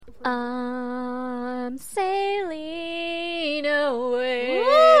I'm sailing away.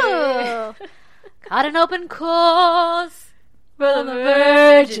 Ooh. Got an open course for the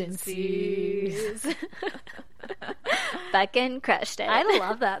virgin seas. Fucking crushed it. I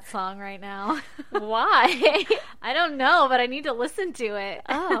love that song right now. Why? I don't know, but I need to listen to it.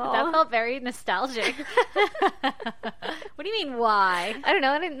 Oh. That felt very nostalgic. What do you mean, why? I don't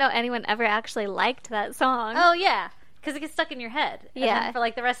know. I didn't know anyone ever actually liked that song. Oh, yeah. Because it gets stuck in your head. And Yeah. then for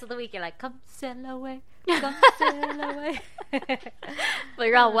like the rest of the week, you're like, come sail away. Come sail away. Well,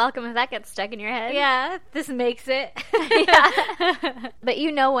 you're all welcome if that gets stuck in your head. Yeah, this makes it. Yeah. But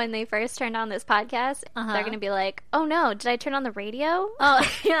you know when they first turned on this podcast, Uh-huh. they're going to be like, oh no, did I turn on the radio? Oh,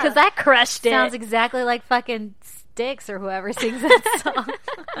 yeah. Because that crushed it. Sounds exactly like fucking Styx or whoever sings that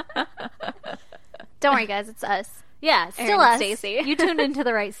song. Don't worry, guys. It's us. Yeah, still Erin and us. Stacey. You tuned into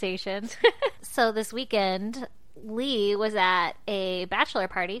the right station. So this weekend, Lee was at a bachelor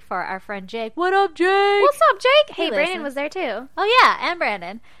party for our friend Jake. What up, Jake? What's up, Jake? Hey, He Brandon listens. was there too. Oh, yeah, and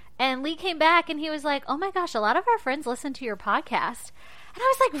Brandon. And Lee came back and he was like, oh my gosh, a lot of our friends listen to your podcast. And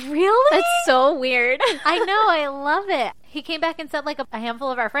I was like, really? That's so weird. I know, I love it. He came back and said like a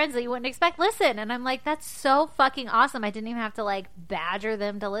handful of our friends that you wouldn't expect listen. And I'm like, that's so fucking awesome. I didn't even have to like badger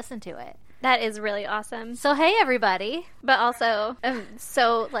them to listen to it. That is really awesome. So, hey, everybody. But also, I'm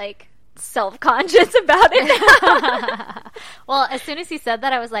so, like, self-conscious about it. Well, as soon as he said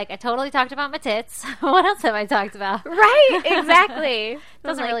that, I was like, I totally talked about my tits. What else have I talked about? Right? Exactly.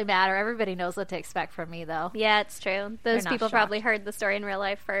 Doesn't really matter. Everybody knows what to expect from me, though. Yeah, it's true. Those not people shocked. probably heard the story in real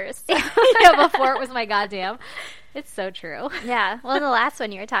life first. Yeah, before it was my goddamn. It's so true. Yeah. Well, in the last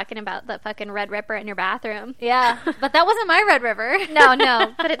one, you were talking about the fucking Red Ripper in your bathroom. Yeah, but that wasn't my Red River.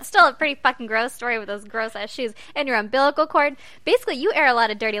 No. But it's still a pretty fucking gross story with those gross-ass shoes and your umbilical cord. Basically, you air a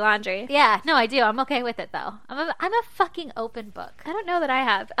lot of dirty laundry. Yeah, no, I do. I'm okay with it, though. I'm a fucking open book. I don't know that I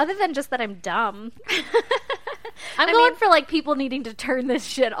have, other than just that I'm dumb. I'm going for, like, people needing to turn this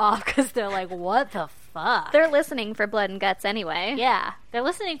shit off because they're like, what the fuck? They're listening for blood and guts anyway. Yeah, they're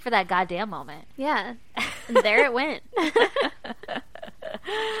listening for that goddamn moment. Yeah. And there it went.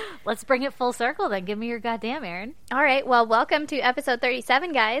 Let's bring it full circle then. Give me your goddamn, Erin. All right. Well, welcome to episode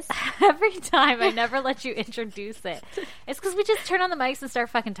 37, guys. Every time I never let you introduce it. It's because we just turn on the mics and start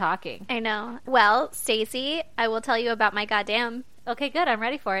fucking talking. I know. Well, Stacey, I will tell you about my goddamn. Okay, good. I'm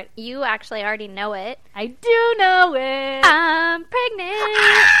ready for it. You actually already know it. I do know it. I'm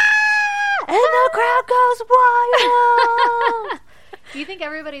pregnant. And the crowd goes wild. Do you think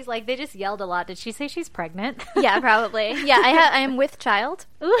everybody's like, they just yelled a lot. Did she say she's pregnant? Yeah, probably. Yeah, I am with child.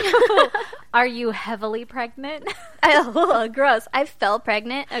 Ooh. Are you heavily pregnant? Gross. I fell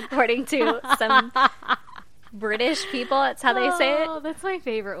pregnant, according to some British people. That's how they say Oh, it. that's my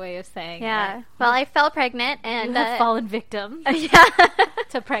favorite way of saying Yeah. it. Well, I fell pregnant, and You have fallen victim yeah.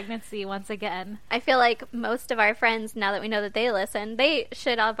 to pregnancy once again. I feel like most of our friends, now that we know that they listen, they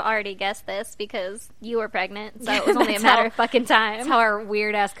should have already guessed this because you were pregnant. So it was only a That's matter how- of fucking time. That's how our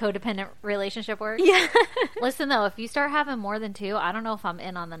weird-ass codependent relationship works. Yeah. Listen, though, if you start having more than two, I don't know if I'm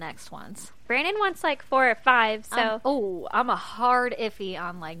in on the next ones. Brandon wants like 4 or 5, so... I'm a hard iffy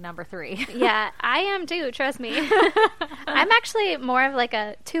on, like, number 3. Yeah, I am too, trust me. I'm actually more of like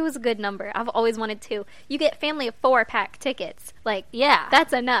a 2 is a good number. I've always wanted 2. You get family of 4 pack tickets. Like, Yeah.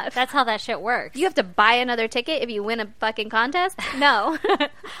 that's enough. That's how that shit works. You have to buy another ticket if you win a fucking contest? No.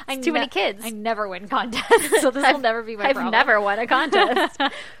 It's too many kids. I never win contests, so this will never be my I've problem. never won a contest.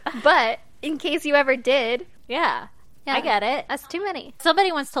 But in case you ever did, Yeah. yeah, I get it. that's too many.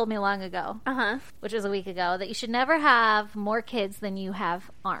 Somebody once told me long ago, Uh-huh. which was a week ago, that you should never have more kids than you have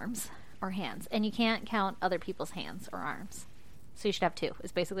arms or hands. And you can't count other people's hands or arms. So you should have 2,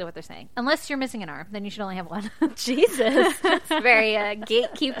 is basically what they're saying. Unless you're missing an arm, then you should only have 1. Jesus. That's very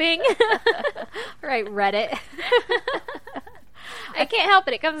gatekeeping. Right, Reddit. I can't help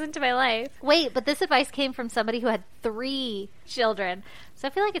it. It comes into my life. Wait, but this advice came from somebody who had 3 children. So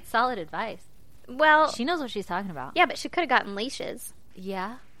I feel like it's solid advice. Well, She knows what she's talking about. yeah, but she could have gotten leashes.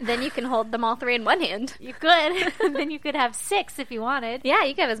 Yeah. Then you can hold them all 3 in one hand. You could. Then you could have 6 if you wanted. Yeah,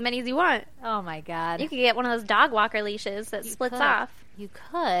 you can have as many as you want. Oh my god. You could get one of those dog walker leashes that splits could. off. You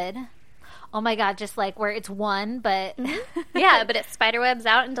could. Oh my god, just like where it's 1, but Yeah, but it spiderwebs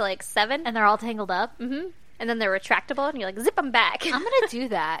out into like 7. and they're all tangled up. Mm-hmm. And then they're retractable, and you like zip them back. I'm gonna do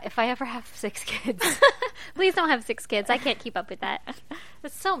that if I ever have 6 kids. Please don't have 6 kids. I can't keep up with that.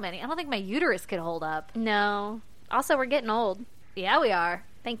 That's so many. I don't think my uterus could hold up. No. Also, we're getting old. Yeah, we are.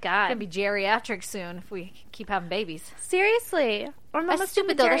 Thank It's gonna God. be geriatric soon if we keep having babies. Seriously. I'm That's almost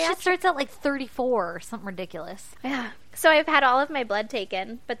stupid though. That shit geriatric. starts at like 34 or something ridiculous. Yeah. So I've had all of my blood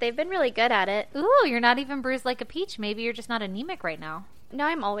taken, but they've been really good at it. Ooh, you're not even bruised like a peach. Maybe you're just not anemic right now. No,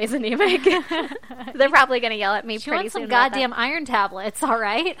 I'm always anemic. They're probably going to yell at me She pretty wants soon some about goddamn iron tablets, all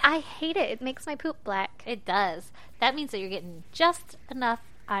right? that. I hate it. It makes my poop black. It does. That means that you're getting just enough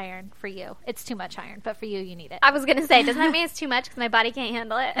iron for you. It's too much iron, but for you, you need it. I was going to say, doesn't that mean it's too much because my body can't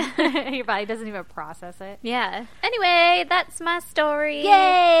handle it? Your body doesn't even process it. Yeah. Anyway, that's my story.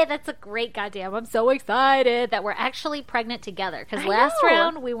 Yay! That's a great goddamn. I'm so excited that we're actually pregnant together. Because I last know.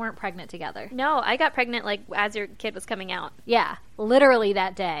 round, we weren't pregnant together. No, I got pregnant like as your kid was coming out. Yeah. Literally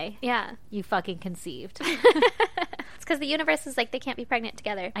that day, Yeah. you fucking conceived. It's because the universe is like, they can't be pregnant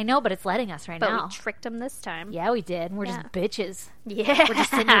together. I know, but it's letting us right But now. we tricked them this time. Yeah, we did. And we're Yeah. just bitches. Yeah. We're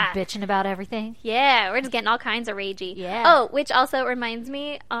just sitting here bitching about everything. Yeah, we're just getting all kinds of ragey. Yeah. Oh, which also reminds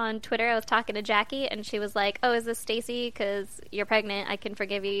me, on Twitter, I was talking to Jackie, and she was like, "Oh, is this Stacy? Because you're pregnant. I can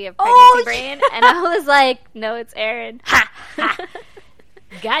forgive you. You have pregnancy Oh, brain." And I was like, "No, it's Aaron." Ha! Ha!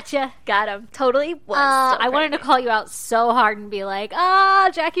 Gotcha. Got him. Totally was. I wanted to call you out so hard and be like,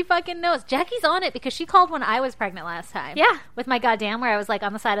 Jackie fucking knows. Jackie's on it because she called when I was pregnant last time. Yeah. With my goddamn where I was like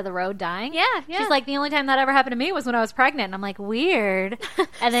on the side of the road dying. Yeah, yeah. She's like, the only time that ever happened to me was when I was pregnant. And I'm like, weird.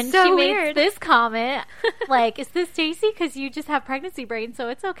 And then So she made weird. this comment, like, is this Stacy? Because you just have pregnancy brain, so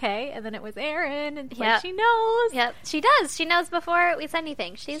it's okay. And then it was Aaron, and Yeah. like, she knows. Yep, she does. She knows before we said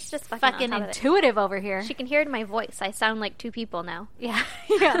anything. She's just fucking Fucking on top of it. intuitive over here. She can hear it in my voice. I sound like two people now. Yeah.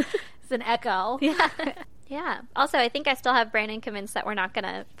 Yeah. It's an echo. Yeah. Yeah. Also, I think I still have Brandon convinced that we're not going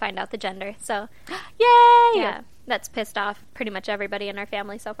to find out the gender. So, Yay! yeah, that's pissed off pretty much everybody in our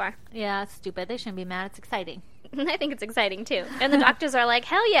family so far. Yeah, it's stupid. They shouldn't be mad. It's exciting. I think it's exciting too. And the doctors are like,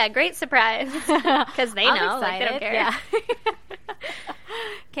 hell yeah, great surprise. Because they I'm know. Like, they don't excited. care. Yeah.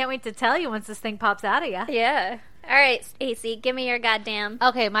 Can't wait to tell you once this thing pops out of you. Yeah. All right, AC, give me your goddamn.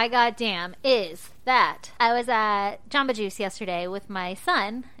 Okay, my goddamn is that I was at Jamba Juice yesterday with my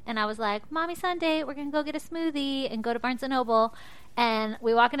son, and I was like, Mommy, son date, we're going to go get a smoothie and go to Barnes & Noble. And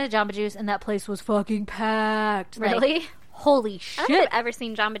we walk into Jamba Juice, and that place was fucking packed. Like, Really? holy I shit. don't think I've ever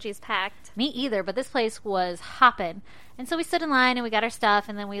seen Jamba Juice packed. Me either, but this place was hopping. And so we stood in line and we got our stuff,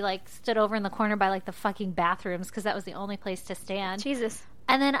 and then we like stood over in the corner by like the fucking bathrooms because that was the only place to stand. Jesus.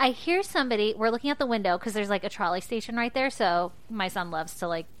 And then I hear somebody, we're looking out the window because there's like a trolley station right there, so my son loves to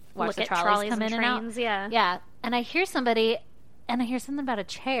like watch Look the at trolleys come and in and out. trains, yeah. Yeah. And I hear somebody, and I hear something about a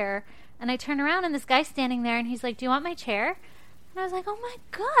chair, and I turn around and this guy's standing there, and he's like, "Do you want my chair?" And I was like, "Oh my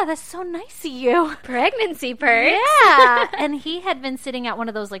God, that's so nice of you." Pregnancy perks. Yeah. And he had been sitting at one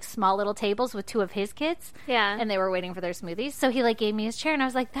of those like small little tables with two of his kids. Yeah. And they were waiting for their smoothies. So he like gave me his chair, and I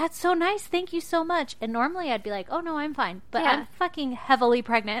was like, "That's so nice. Thank you so much." And normally I'd be like, "Oh no, I'm fine." But Yeah. I'm fucking heavily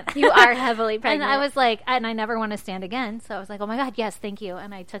pregnant. You are heavily pregnant. And I was like, and I never want to stand again. So I was like, "Oh my God, yes, thank you."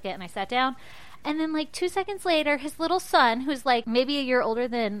 And I took it and I sat down. And then like 2 seconds later, his little son, who's like maybe a year older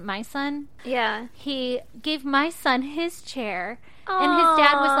than my son, Yeah. he gave my son his chair. And his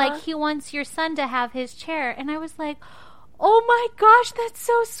dad was Aw. like, he wants your son to have his chair. And I was like, oh my gosh, that's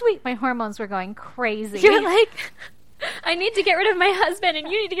so sweet. My hormones were going crazy. You're like, I need to get rid of my husband, and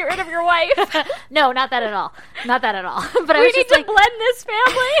you need to get rid of your wife. No, not that at all. Not that at all. But I We was need just to like, blend this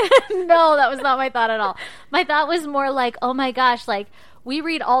family. no, that was not my thought at all. My thought was more like, oh my gosh, like we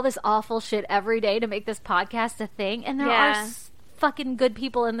read all this awful shit every day to make this podcast a thing. And there Yeah. are fucking good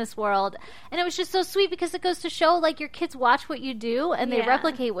people in this world. And it was just so sweet because it goes to show like your kids watch what you do and they Yeah.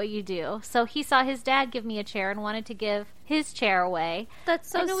 replicate what you do. So he saw his dad give me a chair and wanted to give his chair away. That's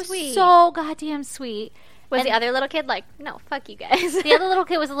so and it was sweet. so goddamn sweet. Was And the other little kid like, no, fuck you guys? the other little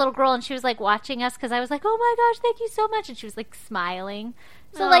kid was a little girl, and she was like watching us because I was like, "Oh my gosh, thank you so much," and she was like smiling.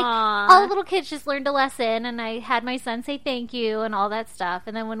 So like Aw. all the little kids just learned a lesson, and I had my son say thank you and all that stuff.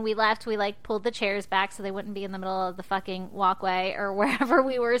 And then when we left, we like pulled the chairs back so they wouldn't be in the middle of the fucking walkway or wherever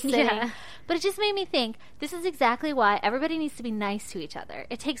we were sitting. Yeah. But it just made me think this is exactly why everybody needs to be nice to each other.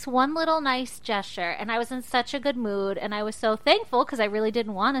 It takes one little nice gesture, and I was in such a good mood, and I was so thankful because I really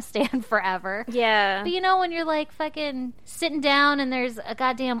didn't want to stand forever. Yeah. But you know, when you're like fucking sitting down and there's a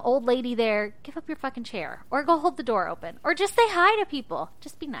goddamn old lady there, give up your fucking chair. Or go hold the door open. Or just say hi to people.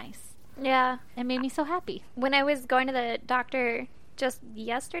 Just be nice. Yeah. It made me so happy. When I was going to the doctor just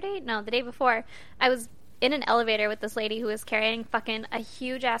yesterday, no, the day before, I was in an elevator with this lady who was carrying fucking a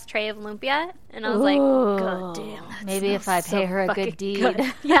huge ass tray of lumpia, and I was like, God damn. that Maybe if I smells pay so her a fucking good deed.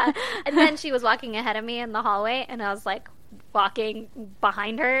 good." Yeah. And then she was walking ahead of me in the hallway, and I was like walking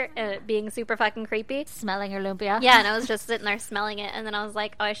behind her, being super fucking creepy. Smelling your lumpia. Yeah, and I was just sitting there smelling it, and then I was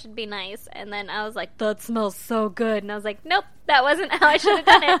like, oh, I should be nice. And then I was like, that smells so good. And I was like, nope, that wasn't how I should have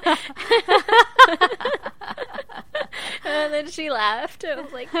done it. And then she laughed. I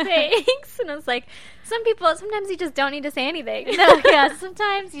was like, thanks. And I was like, sometimes you just don't need to say anything. No, yeah,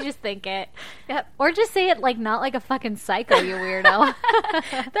 sometimes you just think it. Yep. Or just say it like not like a fucking psycho, you weirdo.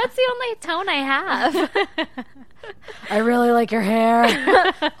 That's the only tone I have. I really like your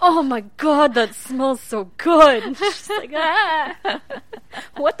hair. Oh my god, that smells so good. She's like,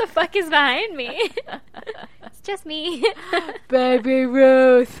 what the fuck is behind me? It's just me. Baby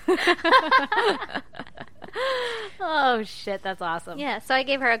Ruth. Oh shit, that's awesome. Yeah, so I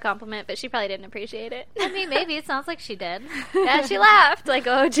gave her a compliment, but she probably didn't appreciate it. I mean, maybe it sounds like she did. Yeah, she laughed. Like,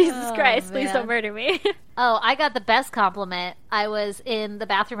 oh, Jesus Christ, please man. don't murder me. Oh, I got the best compliment. I was in the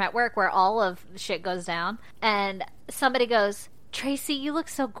bathroom at work where all of shit goes down, and somebody goes, Tracy, you look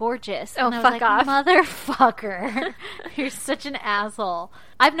so gorgeous. Oh, and I was fuck like, off. Motherfucker. You're such an asshole.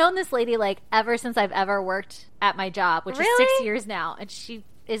 I've known this lady, like, ever since I've ever worked at my job, which is 6 years now, and she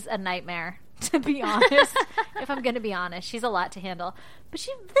is a nightmare, to be honest. If I'm going to be honest. She's a lot to handle. But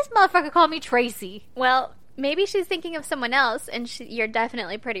this motherfucker called me Tracy. Well, maybe she's thinking of someone else, and you're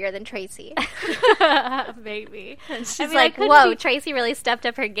definitely prettier than Tracy. Maybe. And she's I mean, like, whoa, Tracy really stepped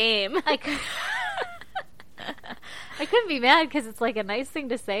up her game. I couldn't be mad because it's like a nice thing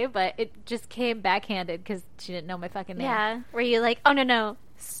to say, but it just came backhanded because she didn't know my fucking name. Yeah. Were you like, oh, no,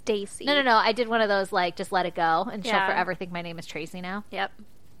 Stacy. No. I did one of those, like, just let it go, and she'll Yeah. forever think my name is Tracy now. Yep.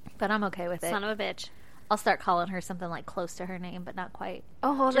 But I'm okay with it. Son of a bitch. I'll start calling her something, like, close to her name, but not quite.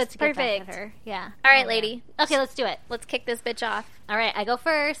 Oh, Just that's to get back at perfect. her. Yeah. All right, Oh, lady. yeah. Okay, let's do it. Let's kick this bitch off. All right, I go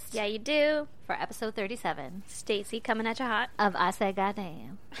first. Yeah, you do. For episode 37 Stacy coming at you hot. of I Say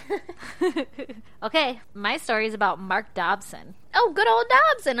Goddamn. Okay, my story is about Mark Dobson. Oh, good old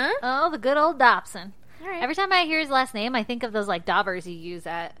Dobson, huh? Oh, the good old Dobson. All right. Every time I hear his last name, I think of those, like, daubers you use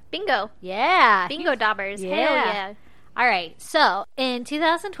at... Bingo. Yeah. Bingo daubers. Yeah. Hell yeah. All right. So, in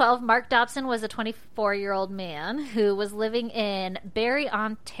 2012, Mark Dobson was a 24-year-old man who was living in Barrie,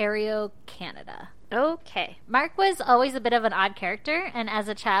 Ontario, Canada. Okay. Mark was always a bit of an odd character, and as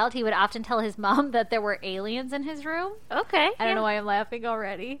a child, he would often tell his mom that there were aliens in his room. Okay. I don't know why I'm laughing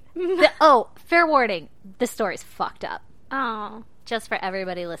already. Fair warning. This story's fucked up. Oh. Just for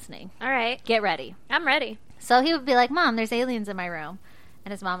everybody listening. All right. Get ready. I'm ready. So he would be like, Mom, there's aliens in my room.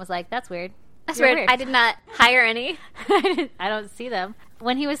 And his mom was like, that's weird. That's You're weird. I did not hire any. I don't see them.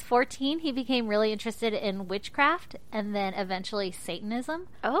 When he was 14, he became really interested in witchcraft and then eventually Satanism.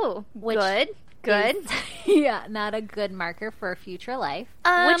 Oh, Which Good. is- yeah, not a good marker for future life.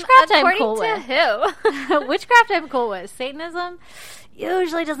 Witchcraft I'm according cool to with. who? Witchcraft I'm cool with. Satanism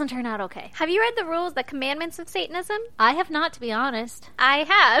usually doesn't turn out okay. Have you read the rules, the commandments of Satanism? I have not, to be honest. I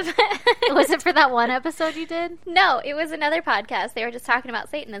have. Was it for that one episode you did? No, it was another podcast. They were just talking about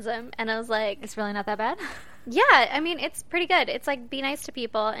Satanism, and I was like, It's really not that bad? yeah, I mean, it's pretty good. It's like be nice to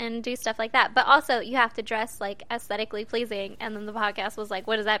people and do stuff like that. But also, you have to dress like aesthetically pleasing. And then the podcast was like,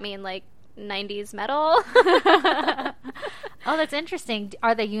 what does that mean? Like 90s metal? Oh, that's interesting.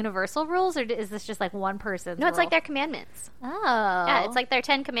 Are they universal rules, or is this just like one person's No, it's like rule? their commandments. Oh. Yeah, it's like their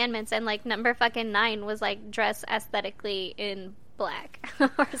 10 commandments, and like number fucking 9 was like dress aesthetically in black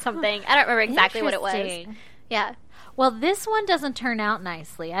or something. I don't remember exactly what it was. Interesting. Yeah. Well, this one doesn't turn out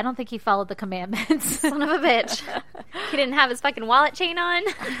nicely. I don't think he followed the commandments. Son of a bitch. He didn't have his fucking wallet chain on.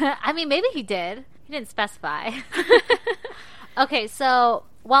 I mean, maybe he did. He didn't specify. Okay, so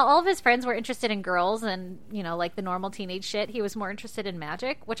while all of his friends were interested in girls and, you know, like the normal teenage shit, he was more interested in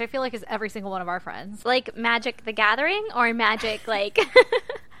magic, which I feel like is every single one of our friends. Like Magic the Gathering or Magic like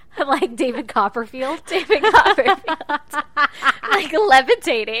Like David Copperfield. David Copperfield. Like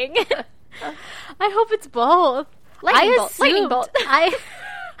levitating. I hope it's both. Lightning bolt.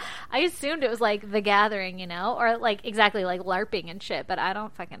 I assumed it was like The Gathering, you know, or like exactly like LARPing and shit, but I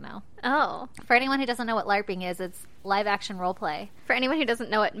don't fucking know. Oh. For anyone who doesn't know what LARPing is, it's live action role play. For anyone who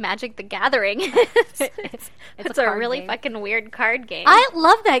doesn't know what Magic the Gathering is, it's a card really game. fucking weird card game. I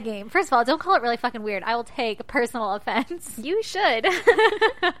love that game. First of all, don't call it really fucking weird. I will take personal offense. You should.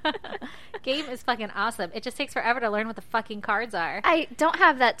 Game is fucking awesome. It just takes forever to learn what the fucking cards are. I don't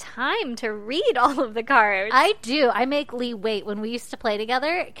have that time to read all of the cards. I do. I make Lee wait when we used to play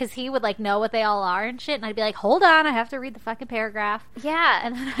together because he would like know what they all are and shit, and I'd be like, "Hold on, I have to read the fucking paragraph." Yeah.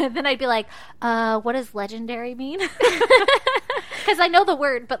 And then I'd be like, "What does legendary mean?" Because I know the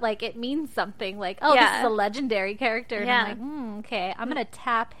word, but like it means something. Like, oh, this Yeah. is a legendary character. And Yeah. I'm like, okay, I'm going to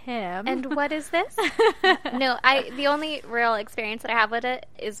tap him. And what is this? No, the only real experience that I have with it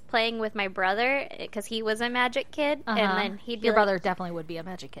is playing with my brother because he was a Magic kid, and then he'd be Your like, brother definitely would be a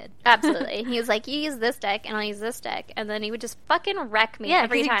Magic kid. absolutely. He was like, "You use this deck, and I'll use this deck," and then he would just fucking wreck me Yeah,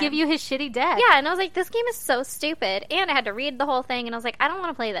 every because time. he'd give you his shitty deck. Yeah, and I was like, this game is so stupid, and I had to read the whole thing, and I was like, I don't want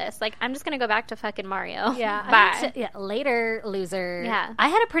to play this. Like, I'm just gonna go back to fucking Mario. Yeah, bye. Later, loser. Yeah. I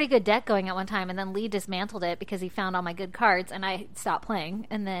had a pretty good deck going at one time, and then Lee dismantled it because he found all my good cards, and I stopped playing.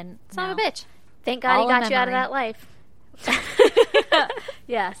 And then, Son of a bitch. Thank God All he a got you out of memory. that life.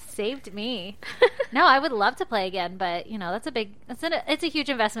 yeah, saved me. No, I would love to play again, but you know, it's a huge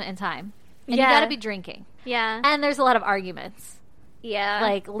investment in time, and you Yeah. got to be drinking, Yeah. and there's a lot of arguments. Yeah.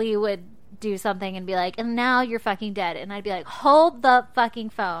 Like Lee would do something and be like, "And now you're fucking dead," and I'd be like, "Hold the fucking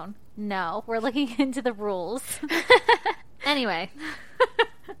phone. No, we're looking into the rules." Anyway.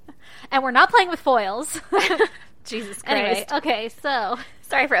 And we're not playing with foils. Jesus Christ. Anyway, okay, so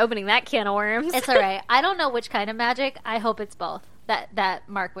Sorry for opening that can of worms. it's all right. I don't know which kind of magic. I hope it's both that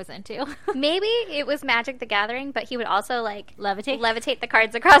Mark was into. Maybe it was Magic the Gathering, but he would also like Levitate? the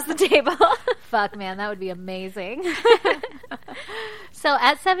cards across the table. Fuck, man, that would be amazing. So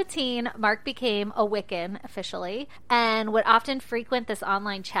at 17, Mark became a Wiccan officially and would often frequent this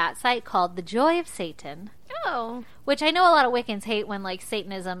online chat site called The Joy of Satan. Oh. Which I know a lot of Wiccans hate when, like,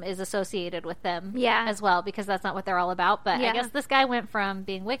 Satanism is associated with them Yeah. as well, because that's not what they're all about. But Yeah. I guess this guy went from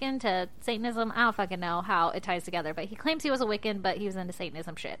being Wiccan to Satanism. I don't fucking know how it ties together. But he claims he was a Wiccan, but he was into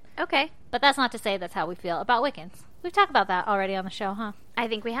Satanism shit. Okay. But that's not to say that's how we feel about Wiccans. We've talked about that already on the show, huh? I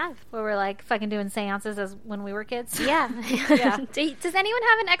think we have. Where we're, like, fucking doing seances as when we were kids. Yeah. Yeah. Does anyone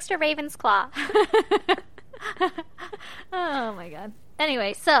have an extra Raven's Claw? Oh, my God.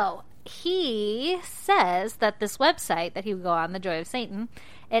 Anyway, so he says that this website that he would go on, The Joy of Satan,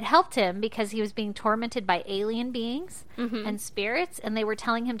 it helped him because he was being tormented by alien beings and spirits, and they were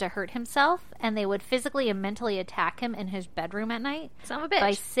telling him to hurt himself, and they would physically and mentally attack him in his bedroom at night Son of a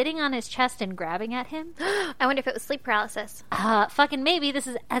by bitch. sitting on his chest and grabbing at him. I wonder if it was sleep paralysis. Fucking maybe. That's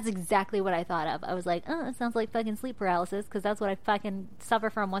exactly what I thought of. I was like, oh, it sounds like fucking sleep paralysis, because that's what I fucking suffer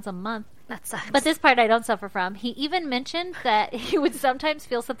from once a month. That sucks. But this part I don't suffer from. He even mentioned that he would sometimes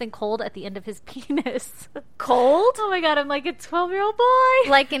feel something cold at the end of his penis. cold? Oh my God, I'm like a 12-year-old boy.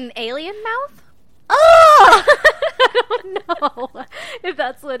 Like an alien mouth? Oh! I don't know if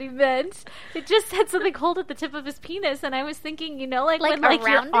that's what he meant. It just said something cold at the tip of his penis, and I was thinking, you know, like when like your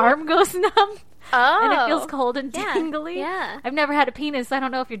around it? arm goes numb. Oh. And it feels cold and Yeah, tingly. yeah. I've never had a penis, so I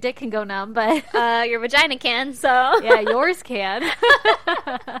don't know if your dick can go numb, but Your vagina can, so. yeah, yours can.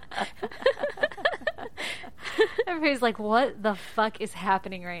 Everybody's like, what the fuck is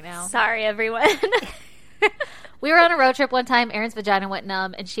happening right now? Sorry, everyone. We were on a road trip one time. Erin's vagina went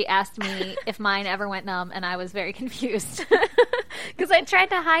numb, and she asked me if mine ever went numb, and I was very confused. Because I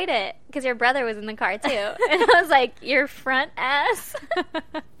tried to hide it, because your brother was in the car, too. And I was like, your front ass?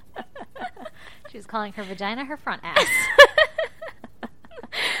 She was calling her vagina her front ass.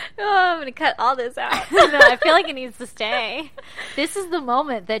 Oh, I'm going to cut all this out. No, I feel like it needs to stay. This is the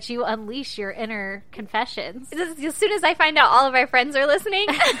moment that you unleash your inner confessions. As soon as I find out all of our friends are listening.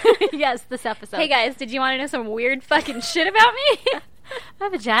 Yes, this episode. Hey, guys, did you want to know some weird fucking shit about me? My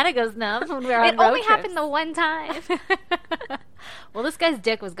vagina goes numb when we're on It road only trips. happened the one time. Well, this guy's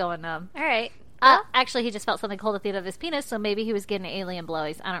dick was going numb. All right. Actually, he just felt something cold at the end of his penis, so maybe he was getting alien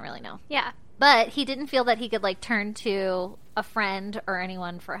blowies. I don't really know. Yeah. But he didn't feel that he could, like, turn to a friend or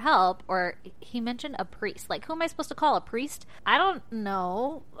anyone for help, or he mentioned a priest. Like, who am I supposed to call? A priest? I don't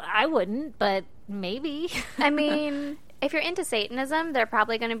know. I wouldn't, but maybe. I mean, if you're into Satanism, they're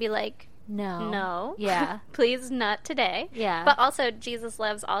probably going to be like, no. Yeah. Please, not today. Yeah. But also, Jesus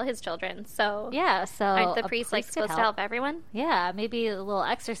loves all his children, so Yeah, so aren't the a priests like priest supposed could to help everyone? Yeah, maybe a little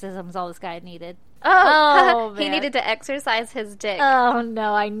exorcism is all this guy needed. Oh, he man. needed to exercise his dick. Oh,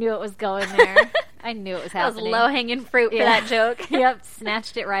 no, I knew it was going there. I knew it was that was happening. low-hanging fruit for Yeah. that joke. Yep,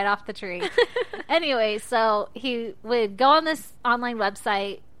 snatched it right off the tree. Anyway, so he would go on this online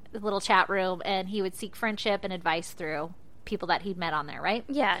website, little chat room, and he would seek friendship and advice through people that he'd met on there, right?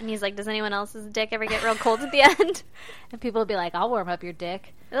 Yeah, and he's like, does anyone else's dick ever get real cold at the end? And people would be like, I'll warm up your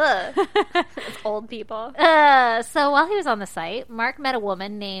dick. Ugh. It's old people. So while he was on the site, Mark met a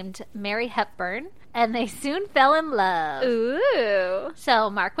woman named Mary Hepburn, and they soon fell in love. Ooh. So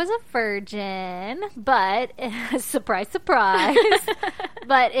Mark was a virgin, but surprise, surprise.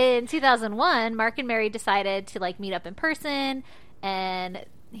 But in 2001, Mark and Mary decided to like meet up in person, and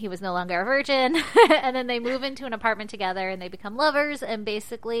he was no longer a virgin. And then they move into an apartment together and they become lovers. And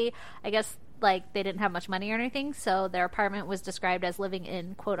basically, I guess, like, they didn't have much money or anything. So their apartment was described as living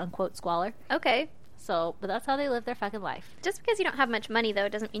in quote unquote squalor. Okay. So, but that's how they live their fucking life. Just because you don't have much money, though,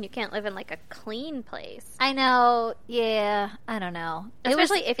 doesn't mean you can't live in, like, a clean place. I know. Yeah. I don't know.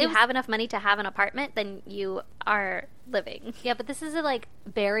 Especially if you have enough money to have an apartment, then you are living. Yeah, but this is like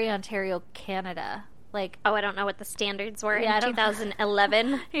Barrie, Ontario, Canada. Like, oh, I don't know what the standards were Yeah, I in don't-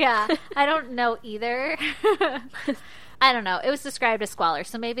 2011. yeah, I don't know either. I don't know. It was described as squalor,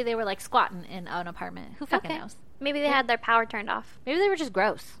 so maybe they were like squatting in an apartment. Who fucking knows? Maybe they had their power turned off. Maybe they were just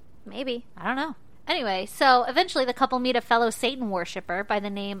gross. Maybe. I don't know. Anyway, so eventually the couple meet a fellow Satan worshiper by the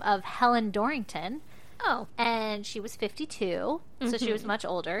name of Helen Dorrington, Oh. and she was 52, so she was much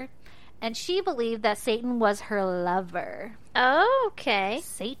older, and she believed that Satan was her lover. Okay.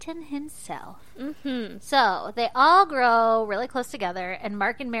 Satan himself. Mm-hmm. So they all grow really close together, and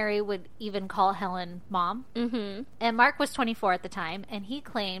Mark and Mary would even call Helen mom. Mm-hmm. And Mark was 24 at the time, and he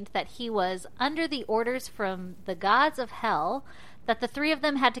claimed that he was under the orders from the gods of hell that the three of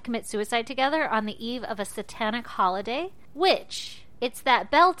them had to commit suicide together on the eve of a satanic holiday, which it's that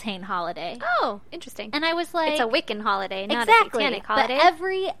Beltane holiday. Oh, interesting. And I was like, it's a Wiccan holiday, not exactly, a satanic holiday.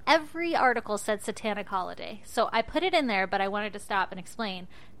 But every article said satanic holiday. So I put it in there, but I wanted to stop and explain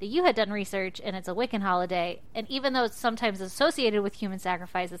that you had done research and it's a Wiccan holiday. And even though it's sometimes associated with human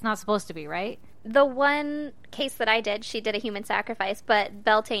sacrifice, it's not supposed to be, right? The one case that I did, she did a human sacrifice, but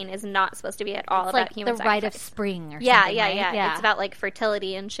Beltane is not supposed to be at all It's about like human the sacrifice. rite of spring or Yeah, something, yeah, right? yeah. It's about, like,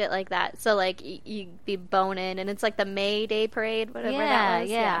 fertility and shit like that. So, like, you be boning, and it's like the May Day parade, whatever that was.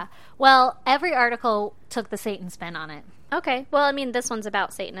 Yeah. Well, every article took the Satan spin on it. Okay. Well, I mean, this one's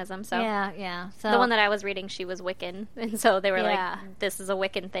about Satanism, so. Yeah. So The one that I was reading, she was Wiccan, and so they were Yeah. like, this is a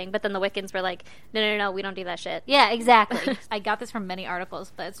Wiccan thing. But then the Wiccans were like, no, we don't do that shit. yeah, exactly. I got this from many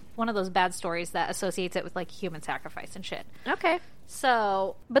articles, but it's one of those bad stories that associates it with like human sacrifice and shit. Okay.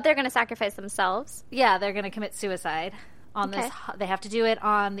 So But they're going to sacrifice themselves. yeah, they're going to commit suicide on Okay. this. They have to do it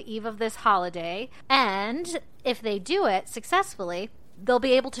on the eve of this holiday, and if they do it successfully, they'll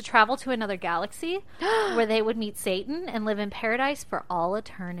be able to travel to another galaxy where they would meet Satan and live in paradise for all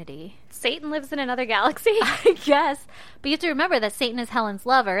eternity. Satan lives in another galaxy. I guess, but you have to remember that Satan is Helen's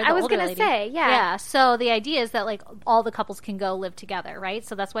lover. The I was older gonna lady. say, yeah. Yeah. So the idea is that like all the couples can go live together, right?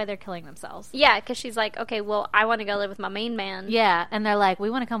 So that's why they're killing themselves. Yeah, because she's like, okay, well, I want to go live with my main man. Yeah, and they're like,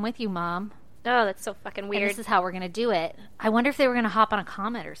 we want to come with you, Mom. Oh, that's so fucking And weird. this is how we're gonna do it. I wonder if they were gonna hop on a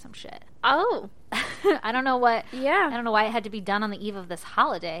comet or some shit. Oh, I don't know what. Yeah. I don't know why it had to be done on the eve of this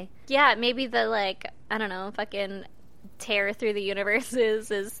holiday. yeah, maybe the, like, I don't know, fucking tear through the universe is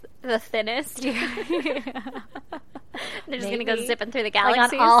the thinnest. They're just gonna go Maybe. zipping through the Like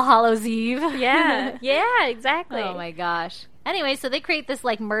galaxies. on All Hallows Eve. Yeah, yeah, exactly. Oh my gosh. Anyway, so they create this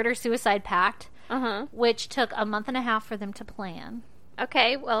like murder-suicide pact, Uh-huh. which took a month and a half for them to plan.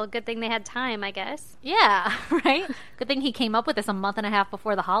 Okay, well, good thing they had time, I guess. Yeah, right? Good thing he came up with this a month and a half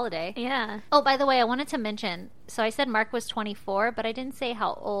before the holiday. Yeah. Oh, by the way, I wanted to mention, so I said Mark was 24, but I didn't say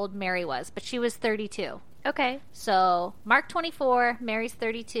how old Mary was, but she was 32. Okay. So Mark 24, Mary's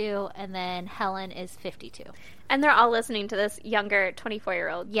 32, and then Helen is 52. And they're all listening to this younger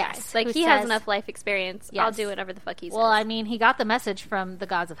 24-year-old guy. Yes, Like, who he has says- enough life experience. I'll Yes. do whatever the fuck he says. Well, I mean, he got the message from the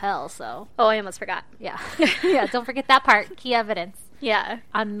gods of hell, so oh, I almost forgot. yeah. Yeah, don't forget that part. Key evidence. Yeah.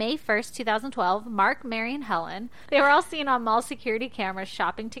 On May 1st, 2012, Mark, Mary, and Helen, they were all seen on mall security cameras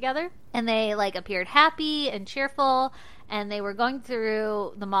shopping together, and they like appeared happy and cheerful, and they were going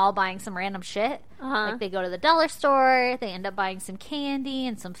through the mall buying some random shit. Uh-huh. Like they go to the dollar store, they end up buying some candy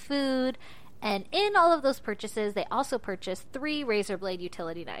and some food, and in all of those purchases, they also purchased 3 razor blade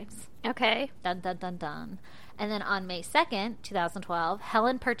utility knives. Okay. Dun, dun, dun, dun. And then on May 2nd, 2012,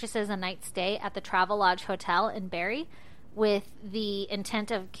 Helen purchases a night stay at the Travelodge Hotel in Barrie with the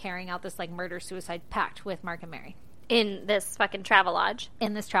intent of carrying out this like murder-suicide pact with Mark and Mary In this fucking Travelodge.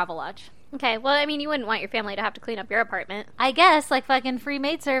 in this Travelodge. Okay, well, I mean, you wouldn't want your family to have to clean up your apartment. I guess, like fucking free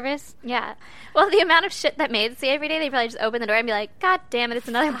maid service. Yeah. Well, the amount of shit that maids see every day, they probably just open the door and be like, God damn it, it's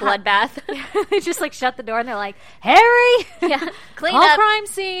another bloodbath. They just like shut the door and they're like, Harry! Yeah, clean Call up. crime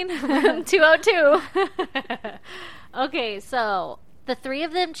scene! 202. Okay, so the 3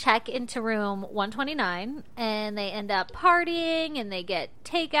 of them check into room 129 and they end up partying and they get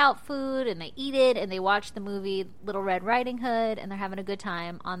takeout food and they eat it and they watch the movie Little Red Riding Hood and they're having a good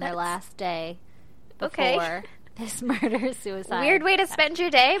time on their That's- last day Okay. before this murder-suicide. Weird way to spend your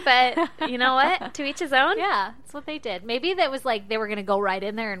day, but you know what? To each his own. Yeah, that's what they did. Maybe that was like they were going to go right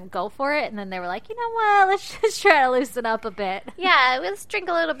in there and go for it, and then they were like, you know what? Let's just try to loosen up a bit. Yeah, let's drink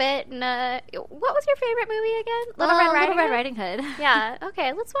a little bit. And what was your favorite movie again? Little Red Riding Hood? Yeah.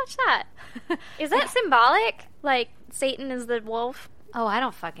 Okay, let's watch that. Is that symbolic? Like Satan is the wolf? Oh, I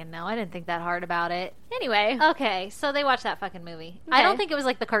don't fucking know. I didn't think that hard about it. Anyway. Okay, so they watched that fucking movie. Okay. I don't think it was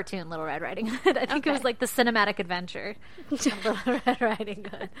like the cartoon Little Red Riding Hood. I think it was like the cinematic adventure Little Red Riding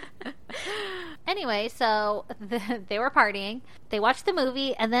Hood. Anyway, so they were partying. They watched the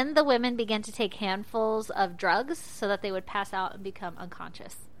movie, and then the women began to take handfuls of drugs so that they would pass out and become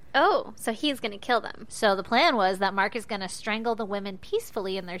unconscious. Oh, so he's going to kill them. So the plan was that Mark is going to strangle the women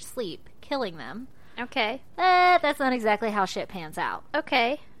peacefully in their sleep, killing them. Okay. That's not exactly how shit pans out.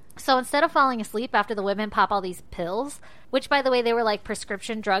 Okay. So instead of falling asleep after the women pop all these pills, which, by the way, they were like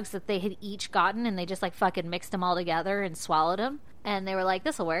prescription drugs that they had each gotten, and they just like fucking mixed them all together and swallowed them. And they were like,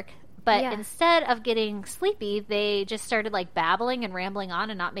 this'll work. But instead of getting sleepy, they just started like babbling and rambling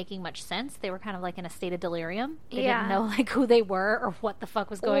on and not making much sense. They were kind of like in a state of delirium. They didn't know like who they were or what the fuck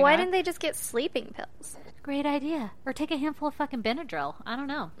was going on. Why didn't they just get sleeping pills? Great idea. Or take a handful of fucking Benadryl. I don't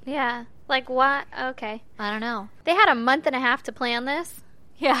know. Yeah. Like what? Okay. I don't know. They had a month and a half to plan this.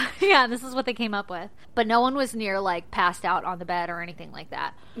 Yeah, this is what they came up with. But no one was near, like, passed out on the bed or anything like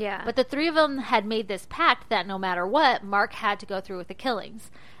that. Yeah. But the three of them had made this pact that no matter what, Mark had to go through with the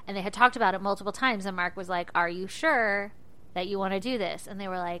killings. And they had talked about it multiple times, and Mark was like, are you sure that you want to do this? And they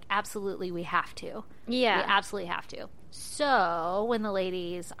were like, absolutely, we have to. Yeah. We absolutely have to. So, when the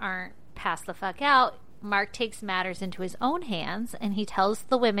ladies aren't passed the fuck out, Mark takes matters into his own hands, and he tells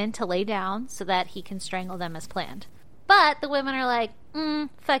the women to lay down so that he can strangle them as planned. But the women are like,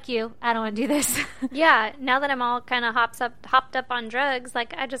 fuck you. I don't want to do this. Yeah, now that I'm all kind of hopped up on drugs,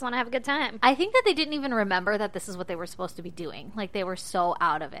 like, I just want to have a good time. I think that they didn't even remember that this is what they were supposed to be doing. Like, they were so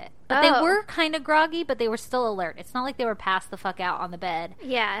out of it. But they were kind of groggy, but they were still alert. It's not like they were passed the fuck out on the bed.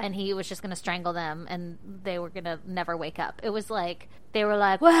 Yeah. And he was just going to strangle them, and they were going to never wake up. It was like, they were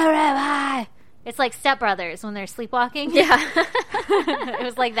like, where am I? It's like Step Brothers when they're sleepwalking. Yeah. It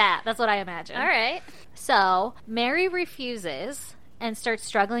was like that. That's what I imagine. All right. So, Mary refuses and starts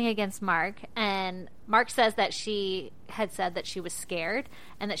struggling against Mark. And Mark says that she had said that she was scared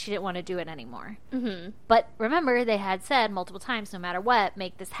and that she didn't want to do it anymore. Mm-hmm. But remember, they had said multiple times, no matter what,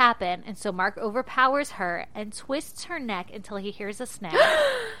 make this happen. And so Mark overpowers her and twists her neck until he hears a snap.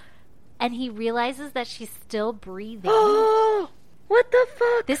 And he realizes that she's still breathing. What the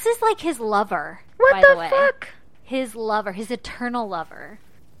fuck? This is like his lover, what by the way. Fuck? His lover, his eternal lover.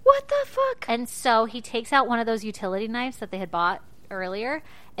 What the fuck? And so he takes out one of those utility knives that they had bought earlier,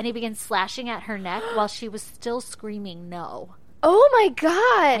 and he begins slashing at her neck while she was still screaming no. Oh my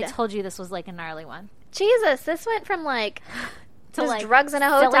god. I told you this was like a gnarly one. Jesus, this went from like to like drugs in a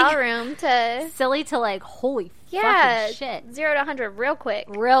hotel room to silly to like holy fucking shit. 0 to 100 real quick.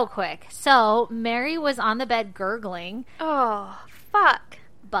 Real quick. So Mary was on the bed gurgling. Oh, fuck.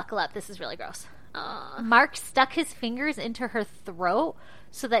 Buckle up. This is really gross. Mark stuck his fingers into her throat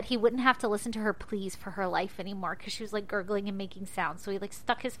so that he wouldn't have to listen to her pleas for her life anymore because she was like gurgling and making sounds. So he like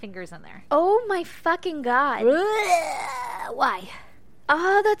stuck his fingers in there. Oh my fucking god. Why?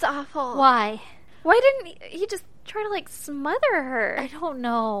 Oh, that's awful. Why? Why didn't he just try to like smother her? I don't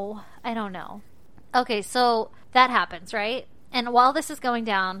know. Okay, so that happens, right? And while this is going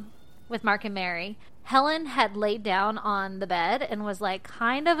down with Mark and Mary, Helen had laid down on the bed and was like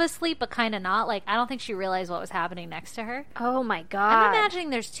kind of asleep but kind of not. Like, I don't think she realized what was happening next to her. Oh my god. I'm imagining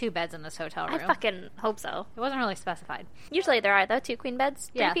there's 2 beds in this hotel room. I fucking hope so. It wasn't really specified. Usually there are, though. 2 queen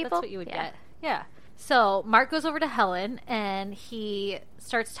beds, 3 people. That's what you would get. Yeah. So Mark goes over to Helen and he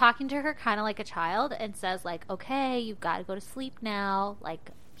starts talking to her kind of like a child and says like, okay, you've got to go to sleep now,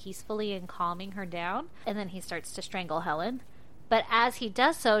 like peacefully and calming her down. And then he starts to strangle Helen. But as he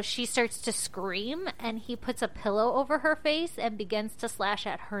does so, she starts to scream, and he puts a pillow over her face and begins to slash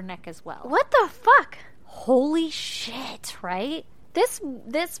at her neck as well. What the fuck? Holy shit, right? This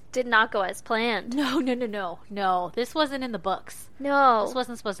did not go as planned. No. This wasn't in the books. No. This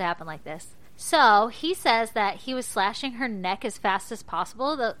wasn't supposed to happen like this. So he says that he was slashing her neck as fast as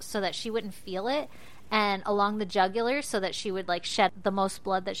possible so that she wouldn't feel it, and along the jugular so that she would like shed the most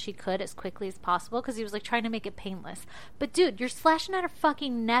blood that she could as quickly as possible because he was like trying to make it painless. But dude, you're slashing at her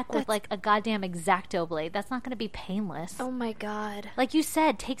fucking neck with like a goddamn X-Acto blade. That's not going to be painless. Oh my god. Like you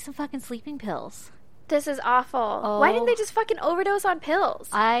said, take some fucking sleeping pills. This is awful. Oh. Why didn't they just fucking overdose on pills?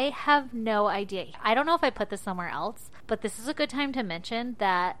 I have no idea. I don't know if I put this somewhere else, but this is a good time to mention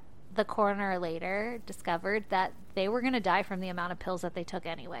that the coroner later discovered that they were going to die from the amount of pills that they took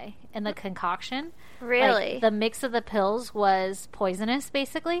anyway. And the concoction. Really? Like, the mix of the pills was poisonous,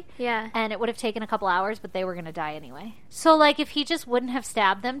 basically. Yeah. And it would have taken a couple hours, but they were going to die anyway. So, like, if he just wouldn't have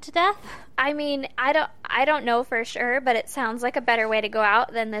stabbed them to death... I mean, I don't know for sure, but it sounds like a better way to go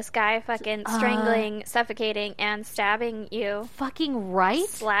out than this guy fucking strangling, suffocating, and stabbing you. Fucking right?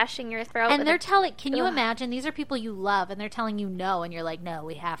 Slashing your throat. And they're telling... Can you imagine? These are people you love, and they're telling you no, and you're like, no,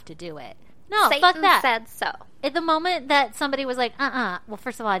 we have to do it. No, Satan fuck that. said so. At the moment that somebody was like, well,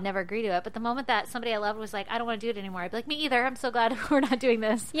 first of all, I'd never agree to it, but the moment that somebody I loved was like, I don't want to do it anymore, I'd be like, me either. I'm so glad we're not doing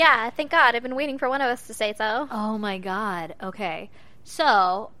this. Yeah, thank God. I've been waiting for one of us to say so. Oh my God. Okay.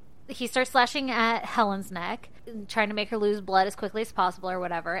 So he starts slashing at Helen's neck, trying to make her lose blood as quickly as possible or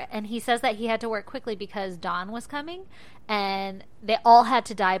whatever. And he says that he had to work quickly because Dawn was coming, and they all had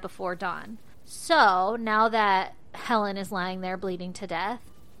to die before dawn. So now that Helen is lying there bleeding to death,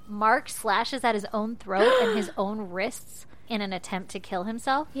 Mark slashes at his own throat and his own wrists in an attempt to kill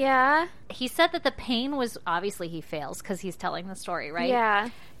himself. Yeah. He said that the pain was... Obviously, he fails because he's telling the story, right? Yeah.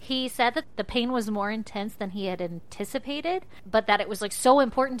 He said that the pain was more intense than he had anticipated, but that it was, like, so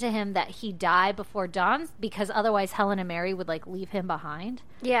important to him that he die before dawn because otherwise Helen and Mary would, like, leave him behind.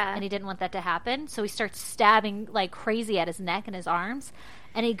 Yeah. And he didn't want that to happen. So he starts stabbing like crazy at his neck and his arms.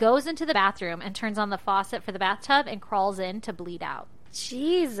 And he goes into the bathroom and turns on the faucet for the bathtub and crawls in to bleed out.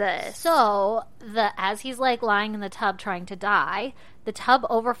 Jesus. So, as he's like lying in the tub trying to die, the tub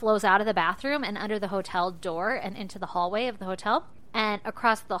overflows out of the bathroom and under the hotel door and into the hallway of the hotel. And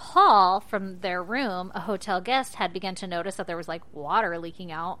across the hall from their room, a hotel guest had begun to notice that there was like water leaking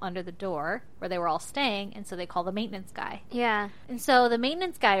out under the door where they were all staying. And so they call the maintenance guy. Yeah. And so the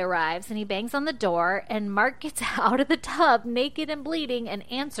maintenance guy arrives and he bangs on the door, and Mark gets out of the tub naked and bleeding and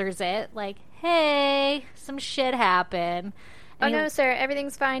answers it like, hey, some shit happened. Oh, no, sir.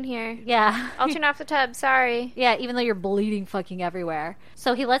 Everything's fine here. Yeah. I'll turn off the tub. Sorry. Yeah, even though you're bleeding fucking everywhere.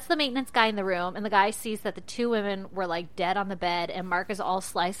 So he lets the maintenance guy in the room, and the guy sees that the two women were, like, dead on the bed, and Mark is all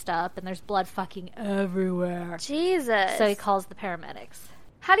sliced up, and there's blood fucking everywhere. Jesus. So he calls the paramedics.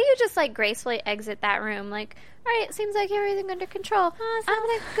 How do you just, like, gracefully exit that room? Like, all right, seems like everything under control. I'm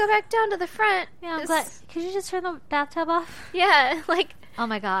going to go back down to the front. Yeah, I'm glad. Could you just turn the bathtub off? Yeah, like... Oh,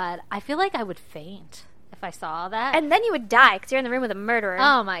 my God. I feel like I would faint if I saw that. And then you would die because you're in the room with a murderer.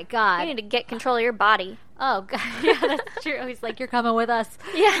 Oh, my God. You need to get control of your body. Oh, God. Yeah, that's true. He's like, you're coming with us.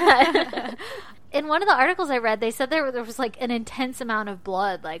 Yeah. In one of the articles I read, they said there was, like, an intense amount of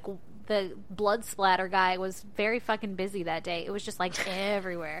blood. Like, the blood splatter guy was very fucking busy that day. It was just, like,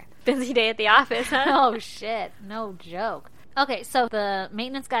 everywhere. Busy day at the office, huh? Oh, shit. No joke. Okay, so the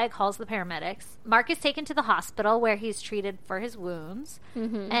maintenance guy calls the paramedics. Mark is taken to the hospital where he's treated for his wounds.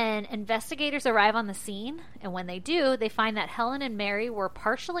 Mm-hmm. And investigators arrive on the scene. And when they do, they find that Helen and Mary were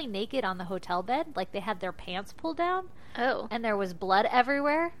partially naked on the hotel bed. Like, they had their pants pulled down. Oh. And there was blood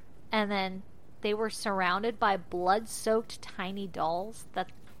everywhere. And then they were surrounded by blood-soaked tiny dolls.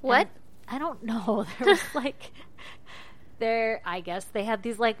 What? I don't know. There was, like... I guess they had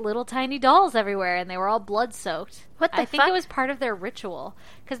these like little tiny dolls everywhere, and they were all blood soaked. What the fuck? I think it was part of their ritual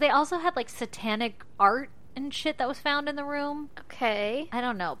because they also had like satanic art and shit that was found in the room. Okay. I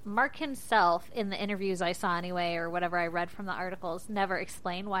don't know. Mark himself, in the interviews I saw anyway, or whatever I read from the articles, never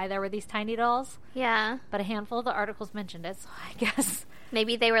explained why there were these tiny dolls. Yeah. But a handful of the articles mentioned it, so I guess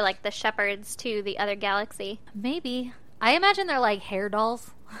maybe they were like the shepherds to the other galaxy. Maybe. I imagine they're like hair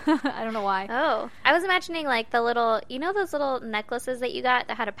dolls. I don't know why. Oh. I was imagining like the little, you know those little necklaces that you got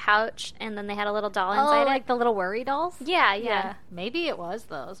that had a pouch and then they had a little doll inside it? Like the little worry dolls? Yeah. Maybe it was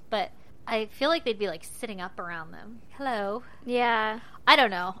those, but I feel like they'd be like sitting up around them. Hello. Yeah. I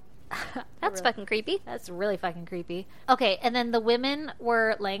don't know. That's fucking creepy. That's really fucking creepy. Okay, and then the women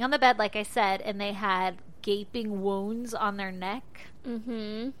were laying on the bed, like I said, and they had gaping wounds on their neck.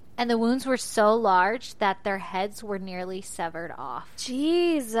 Mm-hmm. And the wounds were so large that their heads were nearly severed off.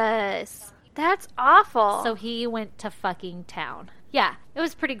 Jesus. That's awful. So he went to fucking town. Yeah, it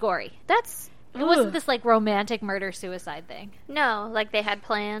was pretty gory. It wasn't this, like, romantic murder-suicide thing. No, like they had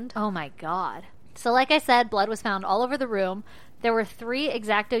planned. Oh, my God. So, like I said, blood was found all over the room. There were 3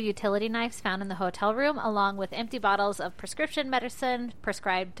 X-Acto utility knives found in the hotel room, along with empty bottles of prescription medicine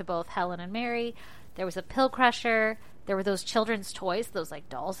prescribed to both Helen and Mary. There was a pill crusher. There were those children's toys, those, like,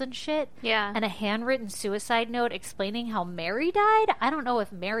 dolls and shit. Yeah. And a handwritten suicide note explaining how Mary died. I don't know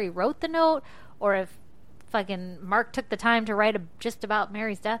if Mary wrote the note or if fucking Mark took the time to write just about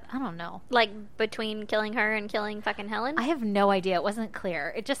Mary's death. I don't know. Like, between killing her and killing fucking Helen? I have no idea. It wasn't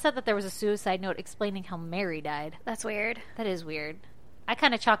clear. It just said that there was a suicide note explaining how Mary died. That's weird. That is weird. I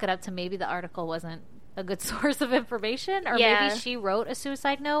kind of chalk it up to maybe the article wasn't a good source of information, or maybe she wrote a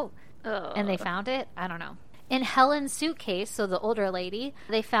suicide note and they found it. I don't know. In Helen's suitcase, so the older lady,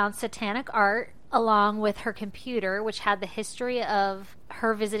 they found satanic art along with her computer, which had the history of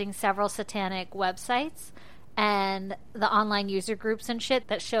her visiting several satanic websites and the online user groups and shit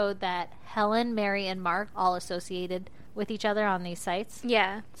that showed that Helen, Mary, and Mark all associated with each other on these sites.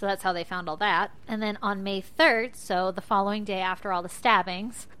 Yeah. So that's how they found all that. And then on May 3rd, so the following day after all the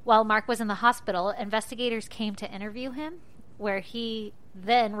stabbings, while Mark was in the hospital, investigators came to interview him, where he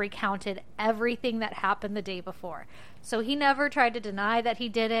then recounted everything that happened the day before. So he never tried to deny that he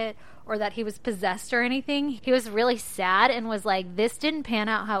did it or that he was possessed or anything. He was really sad and was like, this didn't pan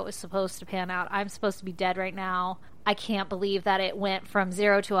out how it was supposed to pan out. I'm supposed to be dead right now. I can't believe that it went from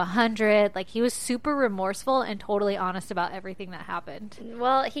 0 to 100. Like, he was super remorseful and totally honest about everything that happened.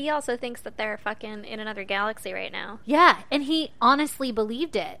 Well, he also thinks that they're fucking in another galaxy right now. Yeah, and he honestly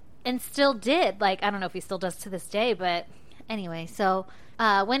believed it and still did. Like, I don't know if he still does to this day, but anyway, so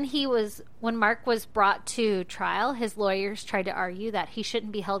when Mark was brought to trial, his lawyers tried to argue that he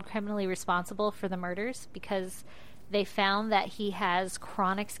shouldn't be held criminally responsible for the murders because they found that he has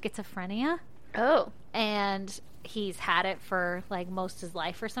chronic schizophrenia. Oh. And he's had it for like most of his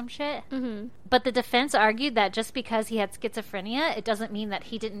life or some shit. Mm-hmm. But the defense argued that just because he had schizophrenia, it doesn't mean that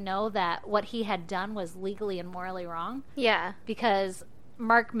he didn't know that what he had done was legally and morally wrong. Yeah. Because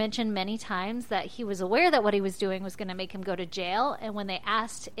Mark mentioned many times that he was aware that what he was doing was going to make him go to jail. And when they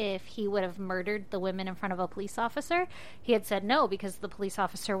asked if he would have murdered the women in front of a police officer, he had said no, because the police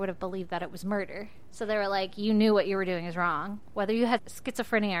officer would have believed that it was murder. So they were like, you knew what you were doing is wrong. Whether you had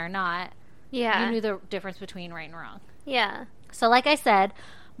schizophrenia or not, yeah, you knew the difference between right and wrong. Yeah. So like I said,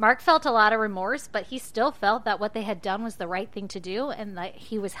 Mark felt a lot of remorse, but he still felt that what they had done was the right thing to do and that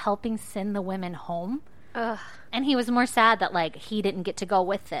he was helping send the women home. Ugh. And he was more sad that, like, he didn't get to go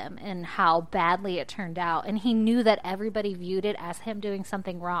with them and how badly it turned out. And he knew that everybody viewed it as him doing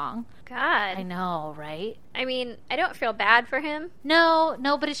something wrong. God. I know, right? I mean, I don't feel bad for him. No,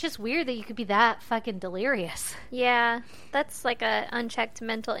 but it's just weird that you could be that fucking delirious. Yeah. That's like a unchecked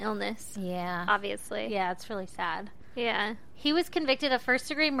mental illness. Yeah. Obviously. Yeah, it's really sad. Yeah. He was convicted of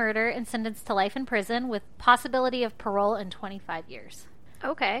first-degree murder and sentenced to life in prison with possibility of parole in 25 years.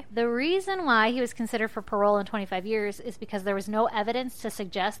 Okay. The reason why he was considered for parole in 25 years is because there was no evidence to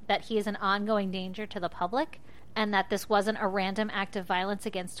suggest that he is an ongoing danger to the public and that this wasn't a random act of violence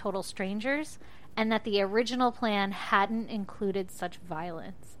against total strangers and that the original plan hadn't included such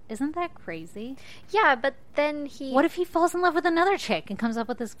violence. Isn't that crazy? Yeah, but then he... What if he falls in love with another chick and comes up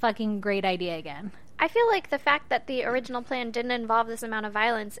with this fucking great idea again? I feel like the fact that the original plan didn't involve this amount of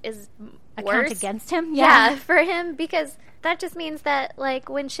violence is a worse. Count against him? Yeah, for him, because that just means that, like,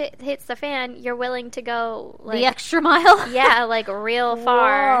 when shit hits the fan, you're willing to go, like... The extra mile? Yeah, like, real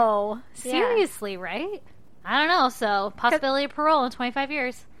far. Whoa. Seriously, right? I don't know, so possibility of parole in 25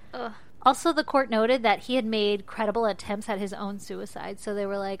 years. Ugh. Also, the court noted that he had made credible attempts at his own suicide, so they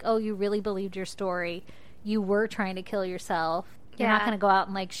were like, oh, you really believed your story. You were trying to kill yourself. You're not going to go out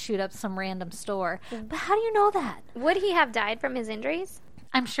and, like, shoot up some random store. But how do you know that? Would he have died from his injuries?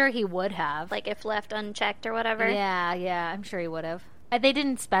 I'm sure he would have. Like, if left unchecked or whatever? Yeah, I'm sure he would have. They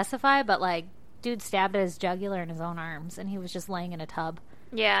didn't specify, but, like, dude stabbed at his jugular in his own arms, and he was just laying in a tub.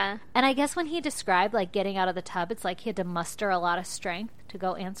 Yeah. And I guess when he described, like, getting out of the tub, it's like he had to muster a lot of strength to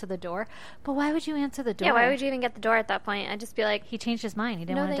go answer the door. But why would you answer the door? Yeah, why would you even get the door at that point? I'd just be like... He changed his mind. He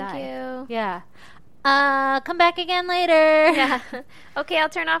didn't want to die. No, thank you. Yeah. Come back again later. Yeah. Okay, I'll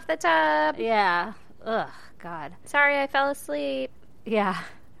turn off the tub. Yeah. Ugh, God. Sorry, I fell asleep. Yeah.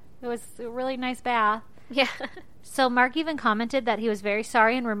 It was a really nice bath. Yeah. So Mark even commented that he was very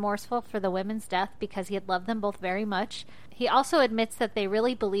sorry and remorseful for the women's death because he had loved them both very much. He also admits that they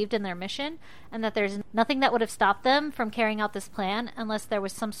really believed in their mission and that there's nothing that would have stopped them from carrying out this plan unless there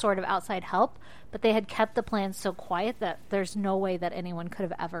was some sort of outside help, but they had kept the plan so quiet that there's no way that anyone could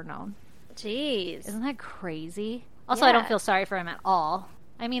have ever known. Jeez. Isn't that crazy? Also, Yeah. I don't feel sorry for him at all.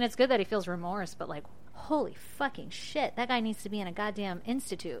 I mean, it's good that he feels remorse, but, like, holy fucking shit, that guy needs to be in a goddamn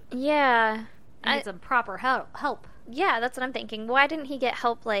institute. Yeah. He needs some proper help. Yeah, that's what I'm thinking. Why didn't he get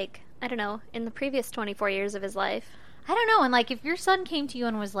help, like, I don't know, in the previous 24 years of his life? I don't know. And, like, if your son came to you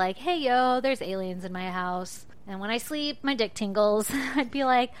and was like, hey, yo, there's aliens in my house, and when I sleep, my dick tingles, I'd be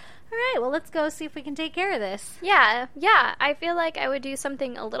like, all right, well, let's go see if we can take care of this. Yeah. I feel like I would do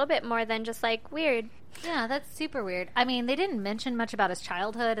something a little bit more than just, like, weird. Yeah, that's super weird. I mean, they didn't mention much about his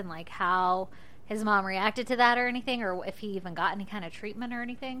childhood and, like, how his mom reacted to that or anything, or if he even got any kind of treatment or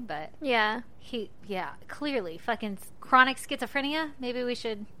anything, but... Yeah. Clearly, fucking chronic schizophrenia. Maybe we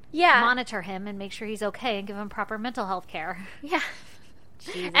should monitor him and make sure he's okay and give him proper mental health care. Yeah.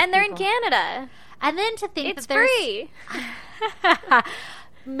 Jesus, and they're people. in Canada. And then to think it's that there's... free.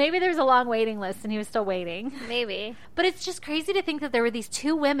 Maybe there's a long waiting list and he was still waiting. Maybe. But it's just crazy to think that there were these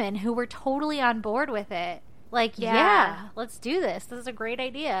 2 women who were totally on board with it. Like, yeah, let's do this. This is a great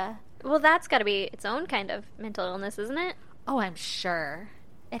idea. Well, that's got to be its own kind of mental illness, isn't it? Oh, I'm sure.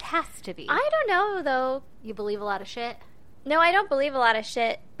 It has to be. I don't know, though. You believe a lot of shit? No, I don't believe a lot of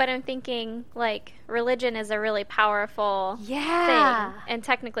shit, but I'm thinking, like, religion is a really powerful thing. And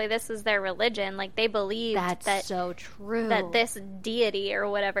technically, this is their religion. Like, they believe that's so true. That this deity or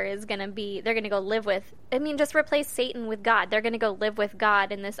whatever is going to be, they're going to go live with, I mean, just replace Satan with God. They're going to go live with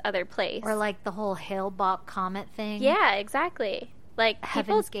God in this other place. Or, like, the whole Hale-Bopp comet thing. Yeah, exactly. Like,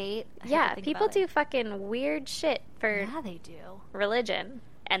 Heaven's Gate. Yeah, people do fucking weird shit for they do. religion.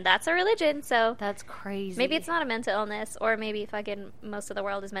 And that's a religion, so that's crazy. Maybe it's not a mental illness, or maybe fucking most of the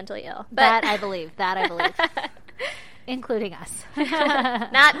world is mentally ill. But that I believe. Including us.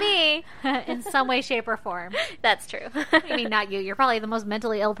 Not me. In some way, shape, or form. That's true. I mean, not you. You're probably the most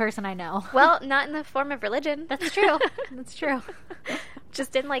mentally ill person I know. Well, not in the form of religion. That's true. That's true.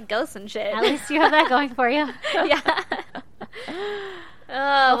 Just in, like, ghosts and shit. At least you have that going for you. Yeah.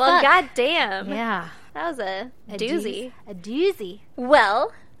 Oh, well, goddamn. Yeah. That was a doozy. A doozy.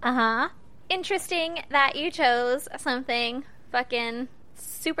 Well. Uh-huh. Interesting that you chose something fucking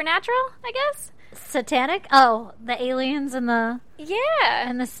supernatural, I guess. Satanic? Oh, the aliens and the... Yeah.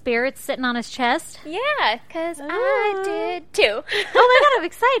 And the spirits sitting on his chest? Yeah, because I did too. Oh my god, I'm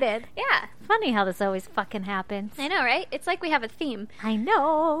excited. Yeah. Funny how this always fucking happens. I know, right? It's like we have a theme. I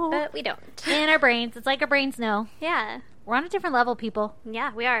know. But we don't. In our brains. It's like our brains know. Yeah. We're on a different level, people.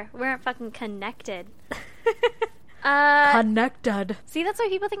 Yeah, we are. We're fucking connected. Connected. See, that's why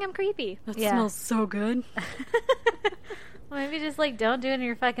people think I'm creepy. That smells so good. Well, maybe just, like, don't do it in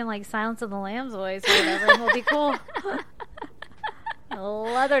your fucking, like, Silence of the Lambs voice or whatever, and we'll be cool.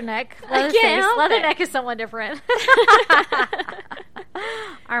 Leatherneck. Leatherneck is someone different.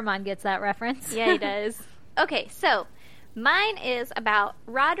 Armand gets that reference. Yeah, he does. Okay, so mine is about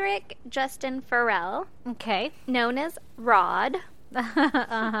Roderick Justin Farrell. Okay. Known as Rod.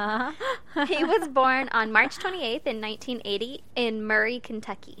 Uh-huh. He was born on March 28th in 1980 in Murray,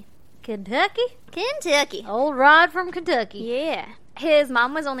 Kentucky. Kentucky. Old Rod from Kentucky. Yeah. His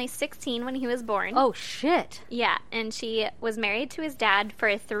mom was only 16 when he was born. Oh, shit. Yeah, and she was married to his dad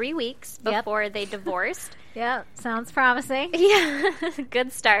for 3 weeks before they divorced. Yep, sounds promising. Yeah,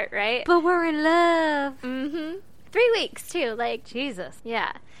 good start, right? But we're in love. Mm-hmm. 3 weeks, too, like... Jesus.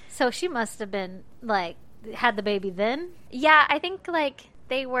 Yeah. So she must have been, like, had the baby then? Yeah, I think, like,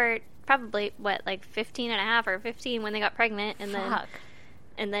 they were probably, 15 and a half or 15 when they got pregnant,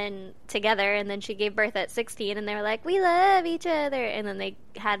 and then together, and then she gave birth at 16, and they were like, we love each other, and then they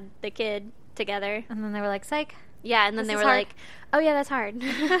had the kid together. And then they were like, psych. Yeah, and then they were like, oh yeah, that's hard.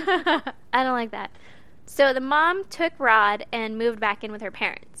 I don't like that. So the mom took Rod and moved back in with her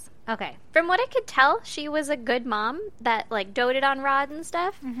parents. Okay. From what I could tell, she was a good mom that, like, doted on Rod and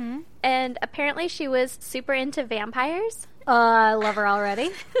stuff. Mm-hmm. And apparently she was super into vampires. I love her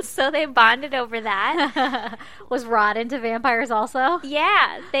already. So they bonded over that. Was Rod into vampires also?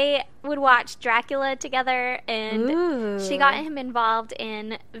 Yeah. They would watch Dracula together, and she got him involved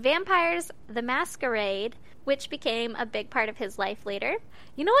in Vampires the Masquerade, which became a big part of his life later.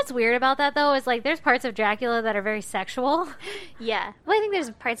 You know what's weird about that, though, is, like, there's parts of Dracula that are very sexual. Yeah. Well, I think there's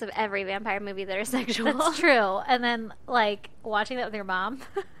parts of every vampire movie that are sexual. That's true. And then, like, watching that with your mom.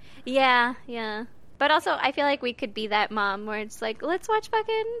 Yeah. But also, I feel like we could be that mom where it's like, let's watch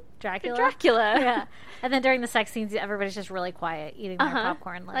fucking Dracula. Yeah. And then during the sex scenes, everybody's just really quiet, eating their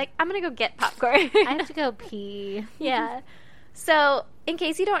popcorn. Like, I'm going to go get popcorn. I have to go pee. Yeah. So, in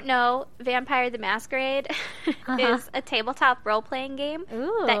case you don't know, Vampire the Masquerade is a tabletop role-playing game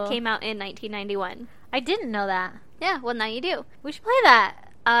that came out in 1991. I didn't know that. Yeah, well, now you do. We should play that.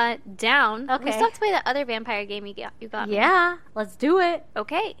 Down. Okay. We still have to play that other vampire game you got me. Yeah, let's do it.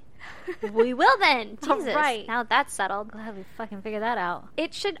 Okay. We will then. Jesus. All right. Now that's settled. Glad we fucking figured that out.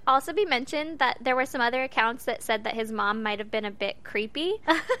 It should also be mentioned that there were some other accounts that said that his mom might have been a bit creepy.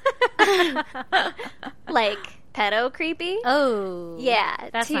 Like, pedo creepy. Oh. Yeah.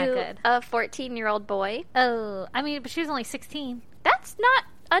 That's not good. A 14-year-old boy. Oh. I mean, but she was only 16. That's not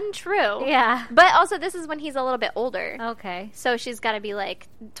untrue. Yeah. But also, this is when he's a little bit older. Okay. So she's got to be, like,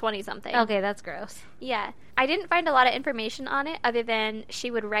 20-something. Okay, that's gross. Yeah. I didn't find a lot of information on it other than she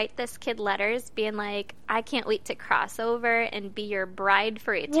would write this kid letters being like, I can't wait to cross over and be your bride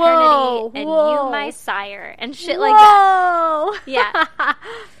for eternity and you my sire and shit like that. Yeah.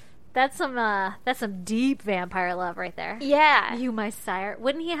 That's some deep vampire love right there. Yeah. You my sire.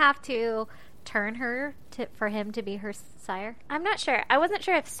 Wouldn't he have to turn her for him to be her sire? I'm not sure. I wasn't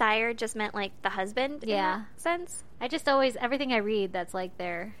sure if sire just meant like the husband in that sense. I just always, everything I read that's like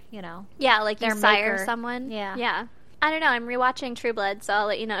their, Yeah, like you their sire maker. someone. Yeah. Yeah. I don't know. I'm rewatching True Blood, so I'll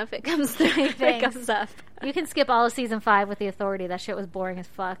let you know if it comes through. If it comes up. You can skip all of season 5 with The Authority. That shit was boring as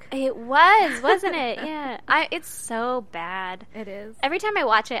fuck. It was, wasn't it? Yeah. It's so bad. It is. Every time I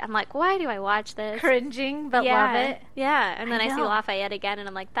watch it, I'm like, why do I watch this? Cringing, but yeah. love it. Yeah. And then I see know. Lafayette again, and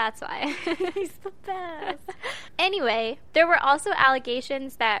I'm like, that's why. He's the best. Anyway, there were also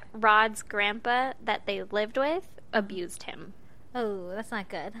allegations that Rod's grandpa that they lived with abused him. Oh, that's not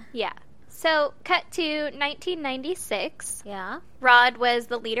good. Yeah. So, cut to 1996. Yeah. Rod was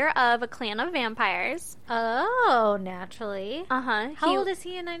the leader of a clan of vampires. Oh, naturally. Uh-huh. How old is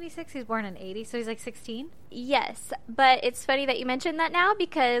he in 96? He's born in 80, so he's like 16? Yes, but it's funny that you mentioned that now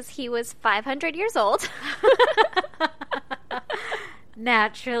because he was 500 years old.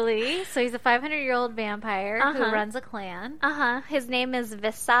 Naturally. So he's a 500-year-old vampire who runs a clan. Uh-huh. His name is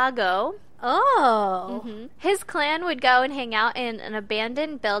Visago. Oh. Mm-hmm. His clan would go and hang out in an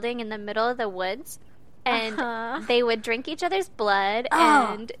abandoned building in the middle of the woods, and they would drink each other's blood.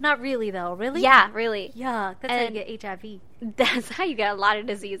 And not really, though. Really? Yeah, really. Yuck. That's how you get HIV. That's how you get a lot of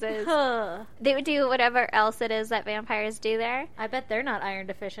diseases. They would do whatever else it is that vampires do there. I bet they're not iron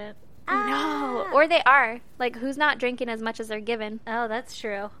deficient. No. Or they are. Like, who's not drinking as much as they're given? Oh, that's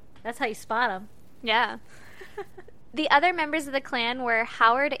true. That's how you spot them. Yeah. The other members of the clan were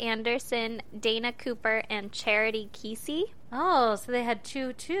Howard Anderson, Dana Cooper, and Charity Kesey. Oh, so they had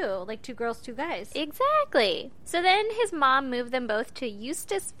two, like 2 girls, 2 guys. Exactly. So then his mom moved them both to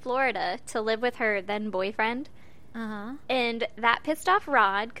Eustis, Florida to live with her then boyfriend. Uh-huh. And that pissed off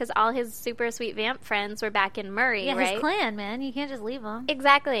Rod because all his super sweet vamp friends were back in Murray, yeah, right? his clan, man. You can't just leave them.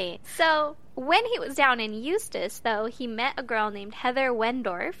 Exactly. So when he was down in Eustis, though, he met a girl named Heather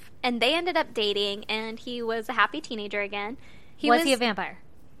Wendorf, and they ended up dating, and he was a happy teenager again. Was he a vampire?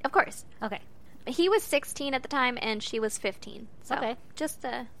 Of course. Okay. He was 16 at the time, and she was 15. So okay. Just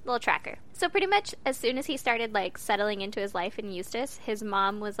a little tracker. So pretty much as soon as he started, like, settling into his life in Eustis, his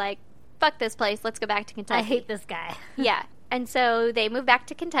mom was like, fuck this place, let's go back to Kentucky. I hate this guy. Yeah. And so they moved back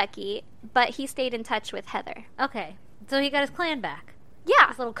to Kentucky, but he stayed in touch with Heather. Okay. So he got his clan back. Yeah.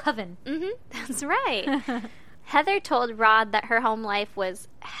 His little coven. Mm-hmm. That's right. Heather told Rod that her home life was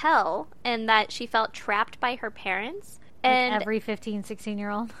hell and that she felt trapped by her parents. And like every 15,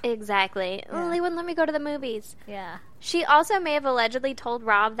 16-year-old. Exactly. Yeah. They wouldn't let me go to the movies. Yeah. She also may have allegedly told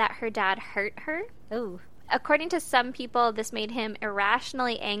Rob that her dad hurt her. Ooh. According to some people, this made him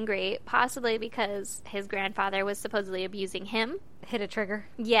irrationally angry, possibly because his grandfather was supposedly abusing him. Hit a trigger.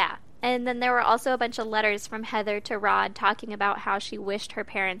 Yeah. And then there were also a bunch of letters from Heather to Rod talking about how she wished her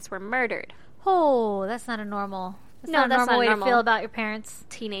parents were murdered. Oh, that's not a normal... That's not a normal way to feel about your parents.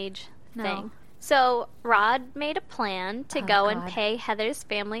 Teenage thing. So Rod made a plan to go and pay Heather's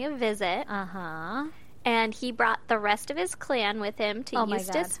family a visit. Uh-huh. And he brought the rest of his clan with him to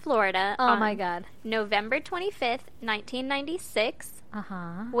Eustis, Florida. Oh, my God. November 25th, 1996.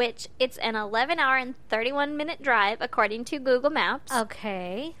 Uh-huh. Which, it's an 11-hour and 31-minute drive, according to Google Maps.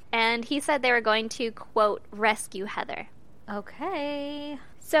 Okay. And he said they were going to, quote, rescue Heather. Okay.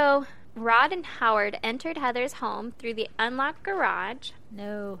 So, Rod and Howard entered Heather's home through the unlocked garage.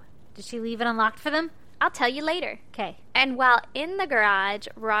 No. Did she leave it unlocked for them? I'll tell you later. Okay. And while in the garage,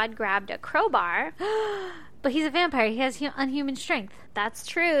 Rod grabbed a crowbar. But he's a vampire. He has unhuman strength. That's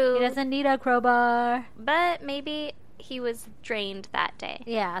true. He doesn't need a crowbar. But maybe he was drained that day.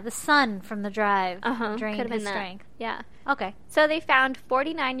 Yeah, the sun from the drive drained his strength. Yeah. Okay. So they found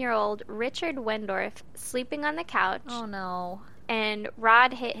 49-year-old Richard Wendorf sleeping on the couch. Oh, no. And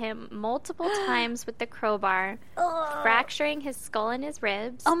Rod hit him multiple times with the crowbar, fracturing his skull and his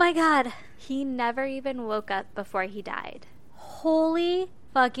ribs. Oh, my God. He never even woke up before he died. Holy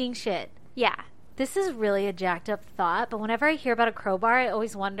fucking shit. Yeah. This is really a jacked up thought, but whenever I hear about a crowbar, I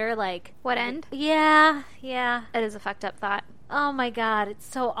always wonder, like... What end? Yeah. It is a fucked up thought. Oh, my God. It's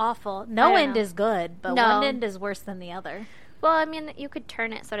so awful. No end is good, but one end is worse than the other. Well, I mean, you could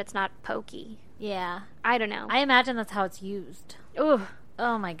turn it so that it's not pokey. Yeah. I don't know. I imagine that's how it's used. Ooh.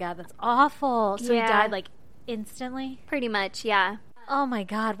 Oh, my God. That's awful. So he died, like, instantly? Pretty much, yeah. Oh, my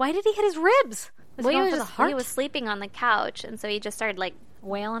God. Why did he hit his ribs? He was sleeping on the couch, and so he just started, like...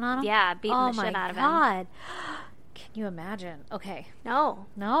 Wailing on him? Yeah, beating the shit out of him. Oh, my God. Can you imagine? Okay. No.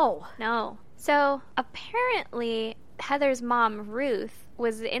 So, apparently, Heather's mom, Ruth,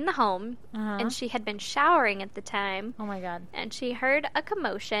 was in the home, and she had been showering at the time. Oh, my God. And she heard a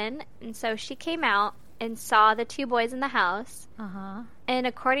commotion, and so she came out and saw the 2 boys in the house. Uh-huh. And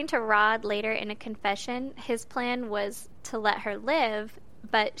according to Rod later in a confession, his plan was to let her live,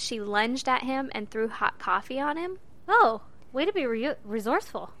 but she lunged at him and threw hot coffee on him. Oh, way to be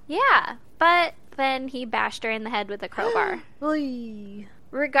resourceful. Yeah, but then he bashed her in the head with a crowbar. Oy.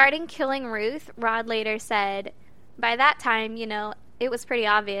 Regarding killing Ruth, Rod later said, "By that time, it was pretty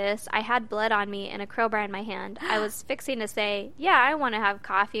obvious. I had blood on me and a crowbar in my hand. I was fixing to say, yeah, I want to have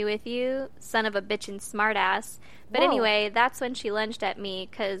coffee with you, son of a bitchin' smartass. But anyway, that's when she lunged at me,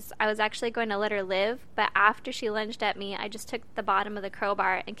 because I was actually going to let her live. But after she lunged at me, I just took the bottom of the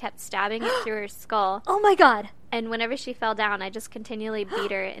crowbar and kept stabbing it through her skull. Oh my god. And whenever she fell down, I just continually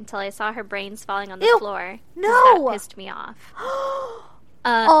beat her until I saw her brains falling on the Ew. floor. No! That pissed me off."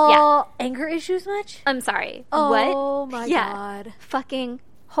 Yeah. Anger issues much? I'm sorry. Oh What? my Yeah. god. Fucking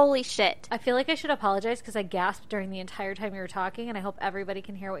holy shit. I feel like I should apologize because I gasped during the entire time you were talking, and I hope everybody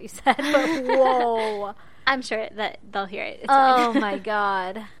can hear what you said. But whoa. I'm sure that they'll hear it. It's Oh fine. my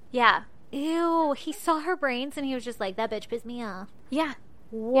god. Yeah. Ew. He saw her brains and he was just like, that bitch pissed me off. Yeah.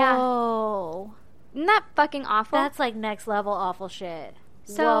 Whoa. Isn't that fucking awful? That's like next level awful shit.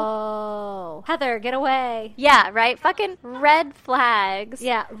 So- Whoa. Heather, get away. Yeah, right? Fucking red flags.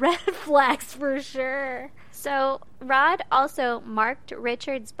 Yeah, red flags for sure. So, Rod also marked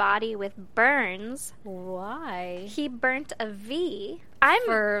Richard's body with burns. Why? He burnt a V.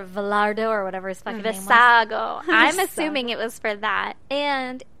 For Velardo or whatever his fucking name was. Visago. I'm Visago. assuming it was for that.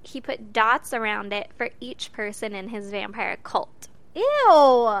 And he put dots around it for each person in his vampire cult. Ew.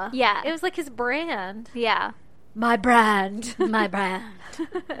 Yeah. It was like his brand. Yeah. My brand. My brand.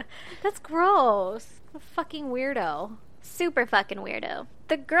 That's gross. A fucking weirdo. Super fucking weirdo.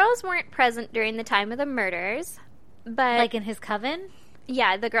 The girls weren't present during the time of the murders, but... Like in his coven?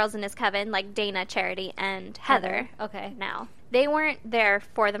 Yeah, the girls in his coven, like Dana, Charity, and Heather. Okay. Now, they weren't there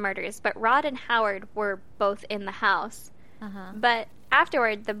for the murders, but Rod and Howard were both in the house. Uh-huh. But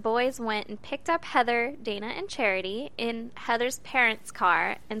afterward, the boys went and picked up Heather, Dana, and Charity in Heather's parents'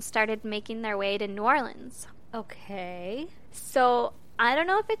 car and started making their way to New Orleans. Okay. So, I don't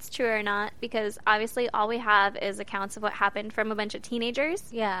know if it's true or not, because obviously all we have is accounts of what happened from a bunch of teenagers.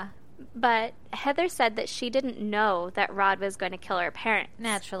 Yeah. But Heather said that she didn't know that Rod was going to kill her parents.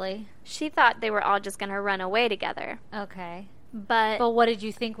 Naturally. She thought they were all just going to run away together. Okay. But, what did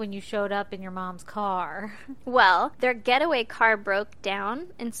you think when you showed up in your mom's car? well, their getaway car broke down,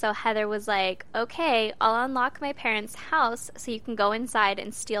 and so Heather was like, okay, I'll unlock my parents' house so you can go inside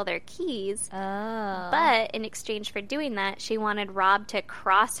and steal their keys. Oh. But in exchange for doing that, she wanted Rob to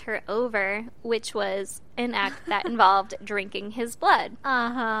cross her over, which was an act that involved drinking his blood.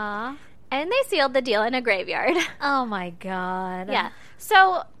 Uh-huh. And they sealed the deal in a graveyard. Oh my god. Yeah.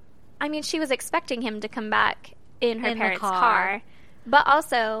 So, I mean, she was expecting him to come back in her In the parents' car. car. But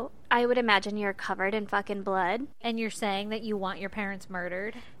also, I would imagine you're covered in fucking blood. And you're saying that you want your parents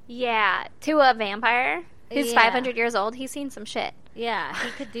murdered? Yeah. To a vampire who's Yeah. 500 years old, he's seen some shit. Yeah, he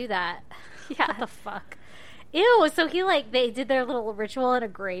could do that. Yeah. What the fuck? Ew, so they did their little ritual in a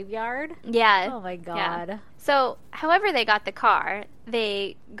graveyard? Yeah. Oh my Yeah. god. So, however they got the car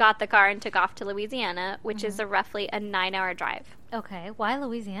and took off to Louisiana, which is roughly a 9-hour drive. Okay, why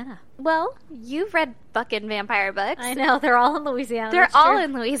Louisiana? Well, you've read fucking vampire books. I know, they're all in Louisiana. They're that's all true.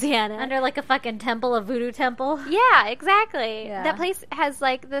 in Louisiana. Under like a fucking temple, a voodoo temple. Yeah, exactly. Yeah. That place has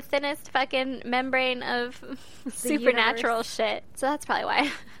like the thinnest fucking membrane of supernatural universe. shit. So that's probably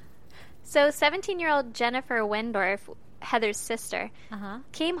why. So 17-year-old Jennifer Wendorf, Heather's sister, Uh-huh.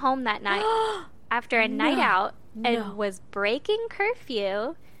 came home that night after a night out and No. was breaking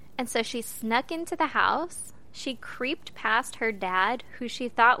curfew. And so she snuck into the house. She creeped past her dad, who she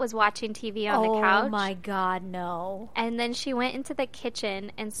thought was watching TV on the couch. Oh my god, no. And then she went into the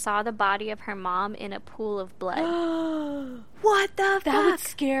kitchen and saw the body of her mom in a pool of blood. What the fuck? That would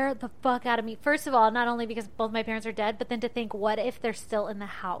scare the fuck out of me. First of all, not only because both my parents are dead, but then to think, what if they're still in the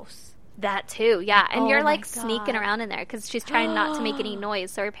house? That too, yeah. And Oh you're my like sneaking God. around in there because she's trying not to make any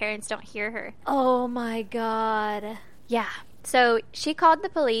noise so her parents don't hear her. Oh my god. Yeah. So she called the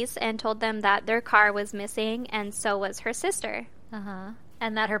police and told them that their car was missing and so was her sister. Uh-huh.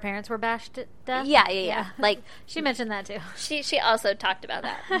 And that her parents were bashed to death? Yeah. Like She mentioned that too. she also talked about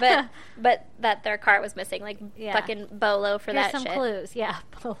that. But that their car was missing, like Yeah. fucking bolo for Here's that some shit. clues. Yeah.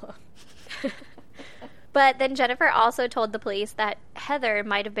 But then Jennifer also told the police that Heather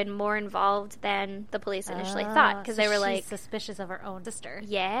might have been more involved than the police initially thought because so they were she's like, suspicious of her own sister.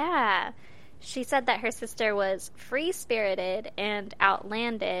 yeah. She said that her sister was free-spirited and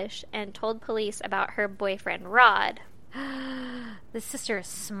outlandish and told police about her boyfriend, Rod. This sister is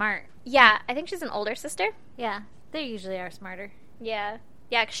smart. Yeah, I think she's an older sister. Yeah. They usually are smarter. Yeah.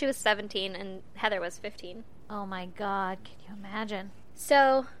 Yeah, 'cause she was 17 and Heather was 15. Oh my god. Can you imagine?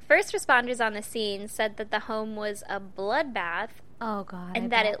 So, first responders on the scene said that the home was a bloodbath Oh god.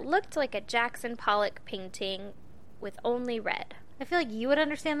 and that it looked like a Jackson Pollock painting with only red. I feel like you would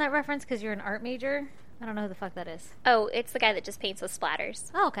understand that reference because you're an art major. I don't know who the fuck that is. Oh, it's the guy that just paints with splatters.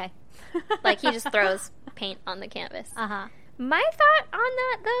 Oh, okay. Like, he just throws paint on the canvas. Uh-huh. My thought on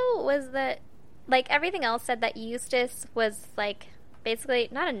that, though, was that, like, everything else said that Eustis was, like, basically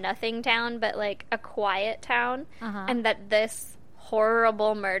not a nothing town, but, like, a quiet town. Uh-huh. And that this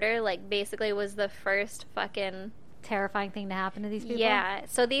horrible murder, like, basically was the first fucking... terrifying thing to happen to these people? Yeah.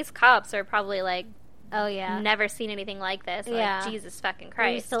 So these cops are probably, like... Oh, yeah. Never seen anything like this. Yeah. Like, Jesus fucking They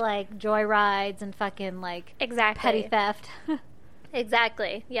Christ. used to, like, joyrides and fucking, like... Exactly. Petty theft.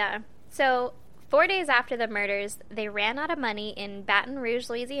 Exactly, yeah. So, 4 days after the murders, they ran out of money in Baton Rouge,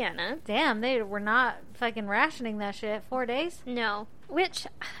 Louisiana. Damn, they were not fucking rationing that shit. 4 days? No. Which,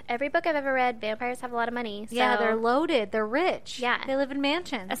 every book I've ever read, vampires have a lot of money. So, Yeah, they're loaded. They're rich. Yeah. They live in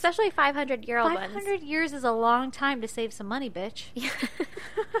mansions. especially 500-year-old ones. 500 years is a long time to save some money, bitch.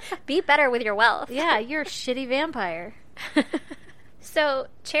 Be better with your wealth. Yeah, you're a shitty vampire. So,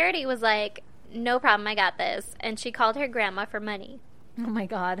 Charity was like, no problem, I got this. And she called her grandma for money. Oh my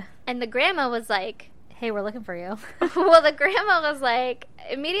god. And the grandma was like, Hey, we're looking for you. well, the grandma was like,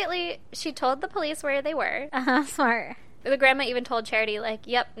 immediately, she told the police where they were. Smart. The grandma even told Charity, like,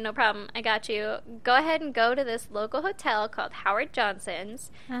 yep, no problem, I got you. Go ahead and go to this local hotel called Howard Johnson's.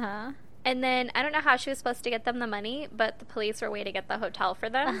 Uh-huh. And then, I don't know how she was supposed to get them the money, but the police were waiting at the hotel for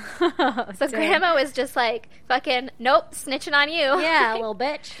them. Oh, So damn. Grandma was just like, fucking, nope, snitching on you. Yeah, little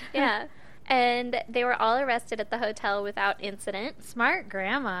bitch. Yeah. And they were all arrested at the hotel without incident. Smart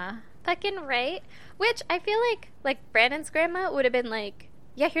grandma. Fucking right. Which I feel like Brandon's grandma would have been like,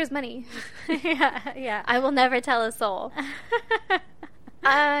 yeah, here's money. Yeah. I will never tell a soul.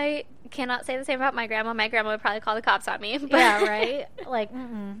 I cannot say the same about my grandma. My grandma would probably call the cops on me. But Yeah, right? Like,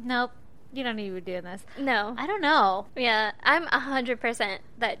 nope. You don't need to be doing this. No. I don't know. Yeah, I'm 100%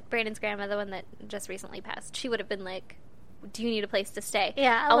 that Brandon's grandma, the one that just recently passed, she would have been like, do you need a place to stay?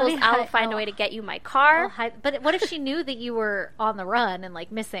 Yeah, I'll find a way to get you my car. But what if she knew that you were on the run and,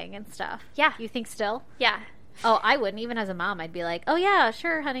 like, missing and stuff? Yeah. You think still? Yeah. Oh, I wouldn't. Even as a mom, I'd be like, oh, yeah,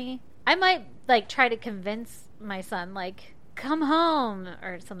 sure, honey. I might, like, try to convince my son, like, come home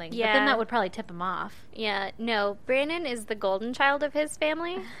or something. Yeah. But then that would probably tip him off. Yeah, no, Brandon is the golden child of his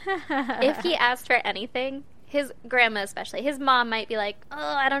family. If he asked for anything, his grandma especially, his mom might be like, oh,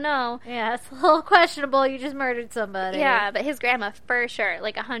 I don't know. Yeah, it's a little questionable. You just murdered somebody. Yeah, but his grandma, for sure,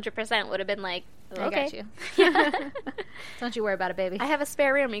 like 100% would have been like, I okay. got you. Yeah. Don't you worry about it, baby. I have a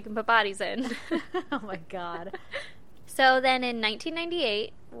spare room you can put bodies in. Oh, my God. So then in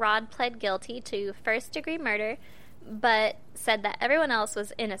 1998, Rod pled guilty to first-degree murder, but said that everyone else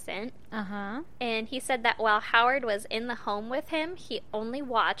was innocent. Uh-huh. And he said that while Howard was in the home with him, he only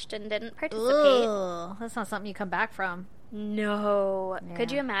watched and didn't participate. Ugh, that's not something you come back from. No. Yeah.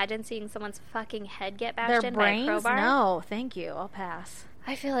 Could you imagine seeing someone's fucking head get bashed Their in brains? by a crowbar? No, thank you. I'll pass.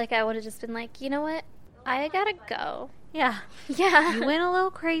 I feel like I would have just been like, you know what? I gotta go. Yeah. Yeah. You went a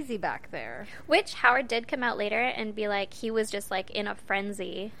little crazy back there. Which Howard did come out later and be like, he was just like in a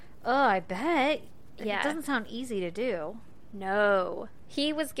frenzy. Oh, I bet. Yeah. It doesn't sound easy to do. No.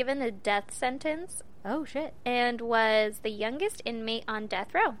 He was given a death sentence Oh, shit. and was the youngest inmate on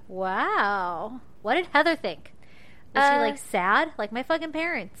death row. Wow. What did Heather think? Was she, like, sad? Like my fucking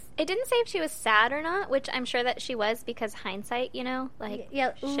parents. It didn't say if she was sad or not, which I'm sure that she was because hindsight, you know, like,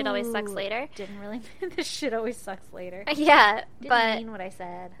 Yeah. shit always sucks Ooh. later. Didn't really. This shit always sucks later. Yeah, Didn't mean what I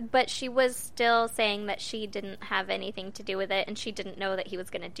said. but she was still saying that she didn't have anything to do with it and she didn't know that he was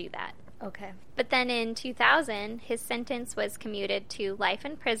going to do that. Okay. But then in 2000, his sentence was commuted to life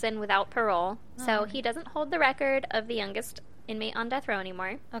in prison without parole, so he doesn't hold the record of the youngest inmate on death row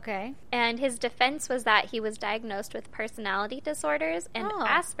anymore. Okay. And his defense was that he was diagnosed with personality disorders and Oh.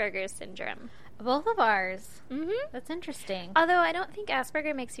 Asperger's syndrome. Both of ours. Mm-hmm. That's interesting. Although I don't think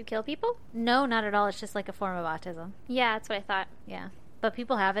Asperger makes you kill people. No, not at all. It's just like a form of autism. Yeah, that's what I thought. Yeah. But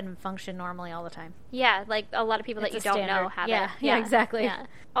people have it and function normally all the time. Yeah, like a lot of people It's that you a don't know standard. have Yeah, it. yeah, exactly. Yeah.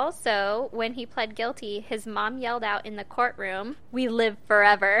 Also, when he pled guilty, his mom yelled out in the courtroom, "We live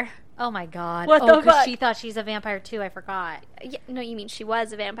forever." Oh my god. What oh, the 'cause fuck? she thought she's a vampire too. I forgot. Yeah, no, you mean she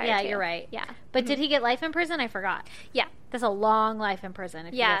was a vampire Yeah, too. you're right. Yeah. But did he get life in prison? I forgot. Yeah. That's a long life in prison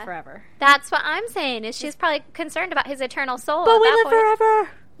if you Yeah. live forever. That's what I'm saying, is she's probably concerned about his eternal soul at that point. forever.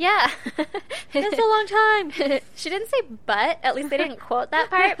 Yeah. That's a long time. She didn't say but, at least they didn't quote that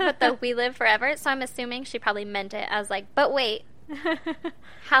part, but the "we live forever," so I'm assuming she probably meant it as like, but wait,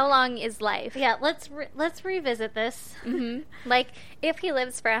 how long is life? Yeah, let's revisit this. hmm Like, if he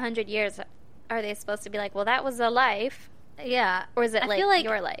lives for 100 years, are they supposed to be like, well, that was a life? Yeah. Or is it I like, feel like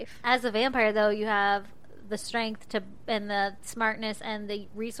your life? as a vampire, though, you have the strength to and the smartness and the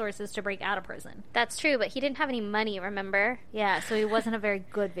resources to break out of prison. That's true, but he didn't have any money, remember? Yeah, so he wasn't a very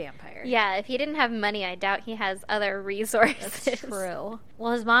good vampire. Yeah, if he didn't have money, I doubt he has other resources. That's true.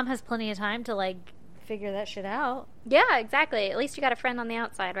 Well, his mom has plenty of time to, like, figure that shit out. Yeah, exactly. At least you got a friend on the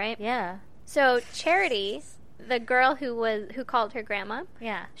outside, right? Yeah. So Charity, the girl who called her grandma,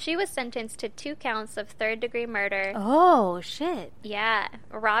 Yeah. she was sentenced to 2 counts of third-degree murder. Oh, shit. Yeah,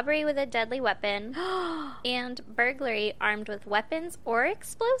 robbery with a deadly weapon, and burglary armed with weapons or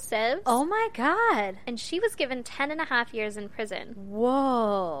explosives. Oh, my God. And she was given 10.5 years in prison.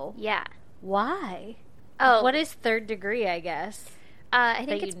 Whoa. Yeah. Why? Oh, What is third degree, I guess? I think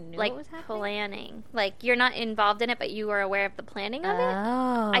that you it's knew like it was happening? planning. Like, you're not involved in it, but you were aware of the planning of it.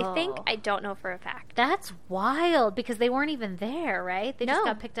 Oh. I think. I don't know for a fact. That's wild because they weren't even there, right? They just No.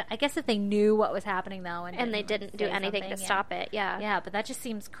 got picked up. I guess if they knew what was happening, though, And they didn't do say anything to something, stop it. Yeah. Yeah, but that just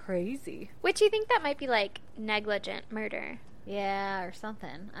seems crazy. Which you think that might be like negligent murder. Yeah, or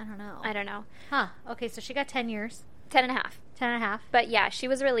something. I don't know. I don't know. Huh. Okay, so she got 10 years. 10.5. 10.5. But yeah, she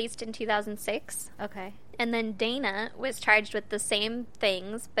was released in 2006. Okay. And then Dana was charged with the same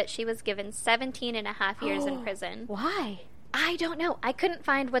things, but she was given 17.5 years in prison. Why? I don't know. I couldn't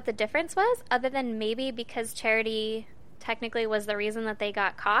find what the difference was, other than maybe because Charity technically was the reason that they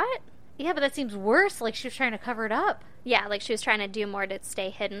got caught. Yeah, but that seems worse. Like she was trying to cover it up. Yeah, like she was trying to do more to stay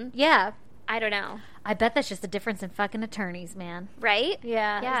hidden. Yeah. I don't know. I bet that's just a difference in fucking attorneys, man. Right?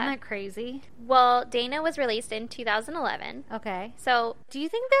 Yeah. Yeah. Isn't that crazy? Well, Dana was released in 2011. Okay. So Do you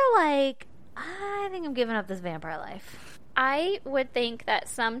think they're like, I think I'm giving up this vampire life? I would think that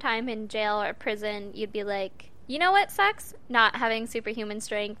sometime in jail or prison, you'd be like, you know what sucks? Not having superhuman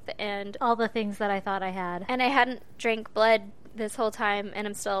strength and All the things that I thought I had. I hadn't drank blood this whole time and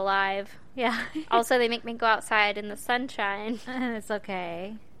I'm still alive. Yeah. Also, they make me go outside in the sunshine. And it's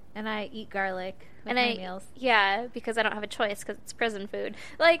okay. And I eat garlic with And my meals. yeah, because I don't have a choice because it's prison food.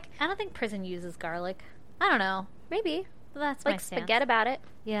 Like, I don't think prison uses garlic. I don't know. maybe. But that's my Like, stance. forget about it.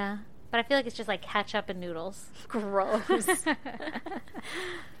 Yeah. But I feel like it's just like ketchup and noodles. Gross.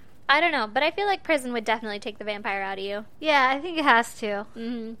 I don't know, but I feel like prison would definitely take the vampire out of you. Yeah, I think it has to.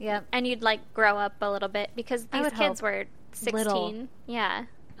 Mm-hmm. Yep. And you'd, like, grow up a little bit because I these would kids hope. were 16. Little. Yeah.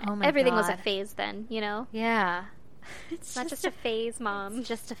 Oh my Everything was a God. phase then, you know? Yeah. It's Not just a phase, Mom. It's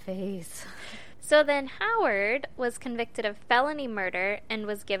just a phase. So then Howard was convicted of felony murder and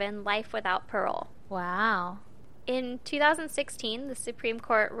was given life without parole. Wow. In 2016, the Supreme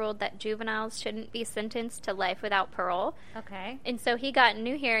Court ruled that juveniles shouldn't be sentenced to life without parole. Okay. And so he got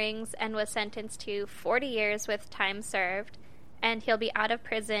new hearings and was sentenced to 40 years with time served. And he'll be out of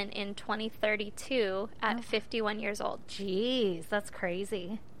prison in 2032 at 51 years old. Jeez, that's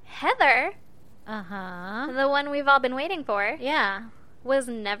crazy. Heather, Uh-huh. the one we've all been waiting for, Yeah. was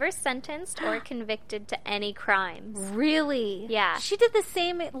never sentenced or convicted to any crimes. Really? Yeah. She did the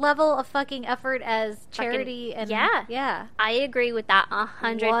same level of fucking effort as Charity and yeah. Yeah. I agree with that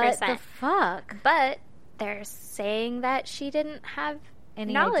 100%. What the fuck? But they're saying that she didn't have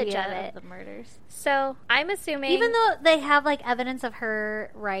Any knowledge idea of it. the murders. So I'm assuming... Even though they have like evidence of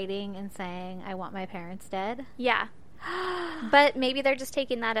her writing and saying, I want my parents dead. Yeah. But maybe they're just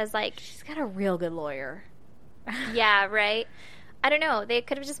taking that as like... She's got a real good lawyer. Yeah, right? I don't know. They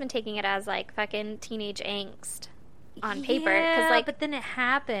could have just been taking it as like fucking teenage angst on paper. Yeah, like, but then it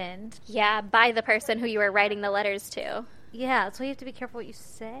happened. yeah, by the person who you were writing the letters to. Yeah, so you have to be careful what you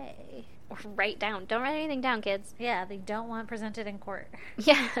say. Or write down. Don't write anything down, kids. Yeah, they don't want presented in court.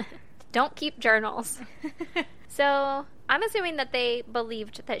 Yeah. Don't keep journals. So I'm assuming that they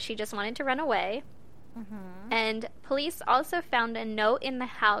believed that she just wanted to run away. Mm-hmm. And police also found a note in the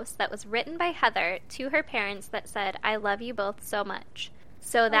house that was written by Heather to her parents that said, I love you both so much.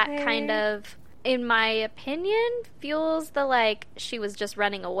 So that Okay. kind of, in my opinion, fuels the like, she was just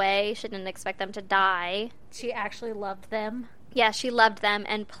running away. She didn't expect them to die. She actually loved them. Yeah, she loved them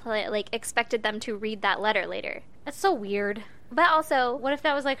and expected them to read that letter later. That's so weird. But also, What if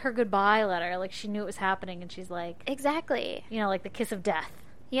that was like her goodbye letter? Like she knew it was happening and she's like, exactly. you know, like the kiss of death.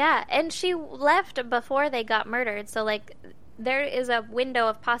 Yeah, and she left before they got murdered, so, like, there is a window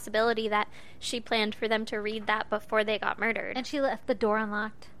of possibility that she planned for them to read that before they got murdered. And she left the door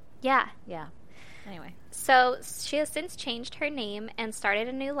unlocked. Yeah. Yeah. Anyway. So, she has since changed her name and started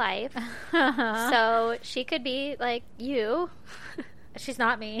a new life. So, she could be, like, you. She's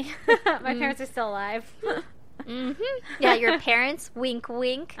not me. My parents are still alive. Mm-hmm. Yeah, your parents, wink,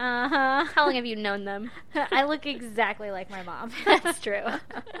 wink. Uh-huh. How long have you known them? I look exactly like my mom. That's true.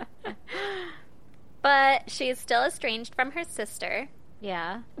 But she is still estranged from her sister,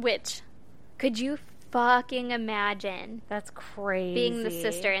 Yeah. which, could you fucking imagine That's crazy. being the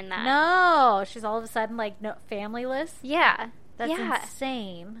sister in that. No, she's all of a sudden like no familyless. Yeah. That's yeah.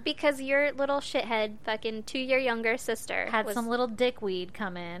 insane. Because your little shithead fucking 2-year younger sister Had some little dickweed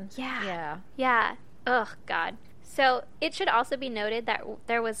come in. Yeah. Yeah. Yeah. Ugh, God. So it should also be noted that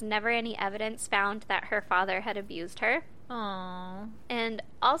there was never any evidence found that her father had abused her. Aww. And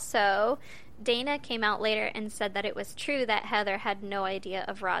also, Dana came out later and said that it was true that Heather had no idea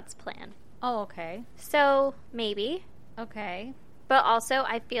of Rod's plan. Oh, okay. So, maybe. Okay. But also,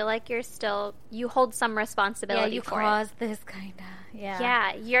 I feel like you hold some responsibility you for caused this kind of. it.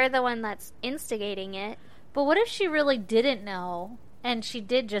 Yeah, you're the one that's instigating it. But what if she really didn't know and she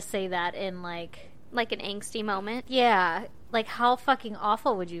did just say that in like Like an angsty moment. yeah, like how fucking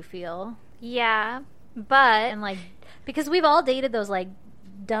awful would you feel? Yeah, but... And like, because we've all dated those like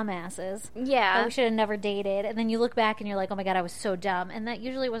dumbasses that Yeah. we should have never dated, and then you look back and you're like, oh my god, I was so dumb. And that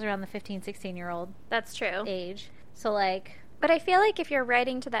usually was around the 15-16-year-old That's true. age. So like, But I feel like if you're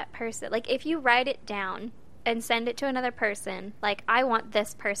writing to that person, like if you write it down and send it to another person, like, I want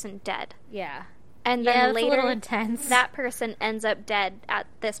this person dead. yeah, And yeah, then it's later, a little intense. that person ends up dead at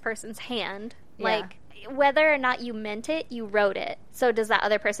this person's hand. Yeah. Like, whether or not you meant it, you wrote it. So does that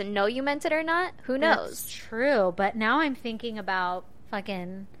other person know you meant it or not? Who knows? That's true. But now I'm thinking about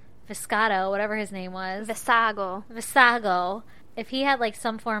fucking Viscato, whatever his name was. Visago. If he had like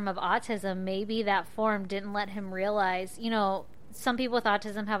some form of autism, maybe that form didn't let him realize, some people with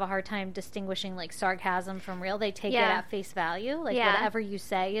autism have a hard time distinguishing like sarcasm from real. They take it Yeah. at face value. Like Yeah. whatever you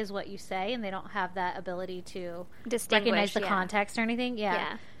say is what you say, and they don't have that ability to Distinguish, recognize the yeah. context or anything. Yeah.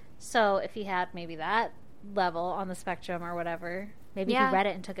 Yeah. So if he had maybe that level on the spectrum or whatever, maybe Yeah. he read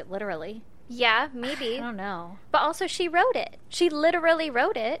it and took it literally. Yeah, I maybe. don't know. But also, she wrote it. She literally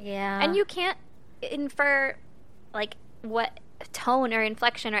wrote it. Yeah. And you can't infer, like, what tone or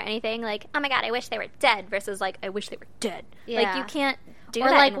inflection or anything. Like, oh my god, I wish they were dead, versus, like, I wish they were dead. Yeah. Like, you can't do or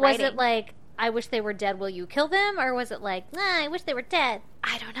that like, in was writing. it like, I wish they were dead, will you kill them? Or was it like, I wish they were dead?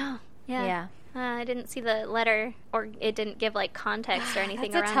 I don't know. Yeah. Yeah. I didn't see the letter, or it didn't give, like, context or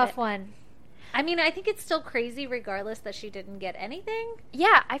anything That's around a tough it. one. I mean, I think it's still crazy regardless that she didn't get anything.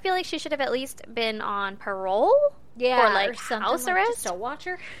 Yeah, I feel like she should have at least been on parole. Yeah. Or, like, something, house like, arrest. just a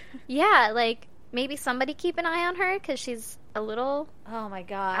watcher. Yeah, like, maybe somebody keep an eye on her, because she's a little... Oh my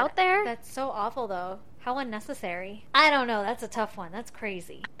god. Out there? That's so awful though. How unnecessary. I don't know. That's a tough one. That's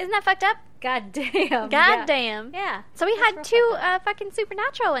crazy. Isn't that fucked up? God damn. God yeah. damn. Yeah. So we That's had real 2 fucked up. fucking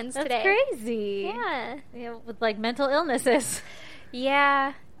supernatural ones That's today. crazy. Yeah. Yeah, with like mental illnesses.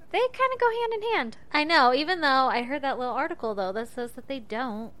 Yeah. They kind of go hand in hand. I know, even though I heard that little article though that says that they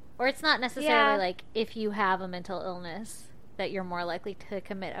don't. Or it's not necessarily Yeah. like if you have a mental illness that you're more likely to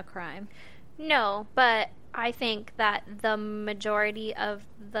commit a crime. No, but I think that the majority of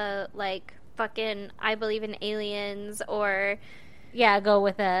the, like, fucking I believe in aliens or... Yeah, go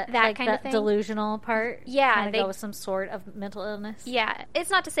with that like kind of that thing. delusional part. Yeah, Kinda they- go with some sort of mental illness. Yeah. It's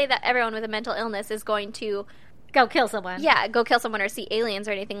not to say that everyone with a mental illness is going to... Go kill someone. Yeah, go kill someone or see aliens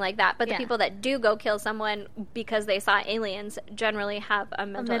or anything like that. But the Yeah. people that do go kill someone because they saw aliens generally have a A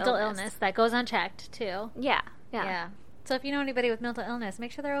mental, mental illness that goes unchecked too. Yeah, Yeah. yeah. So if you know anybody with mental illness,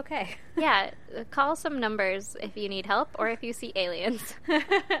 make sure they're okay. Yeah, call some numbers if you need help or if you see aliens.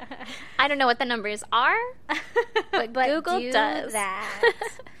 I don't know what the numbers are, but Google do does. that.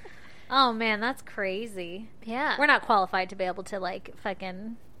 Oh man, that's crazy. Yeah. We're not qualified to be able to like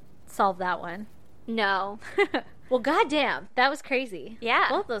fucking solve that one. No. Well, goddamn, that was crazy. Yeah.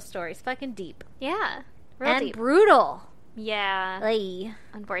 Both those stories, fucking deep Yeah. Real and deep. brutal. Yeah. Ay.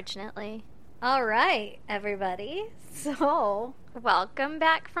 Unfortunately. All right, everybody. So, Welcome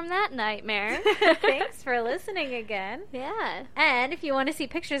back from that nightmare. thanks for listening again. Yeah. And if you want to see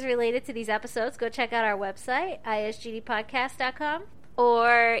pictures related to these episodes, go check out our website, isgdpodcast.com.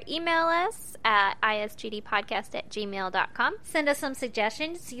 Or email us at isgdpodcast@gmail.com. Send us some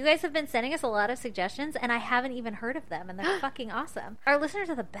suggestions. You guys have been sending us a lot of suggestions, and I haven't even heard of them, and they're fucking awesome. Our listeners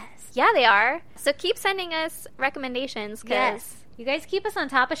are the best. Yeah, they are. So keep sending us recommendations. Yes. You guys keep us on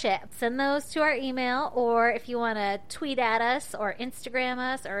top of shit. Send those to our email, or if you want to tweet at us, or Instagram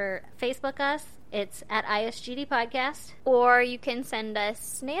us, or Facebook us, it's at ISGD Podcast. Or you can send us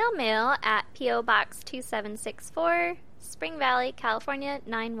snail mail at P.O. Box 2764, Spring Valley, California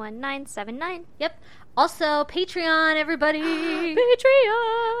 91979. Yep. Also, Patreon, everybody.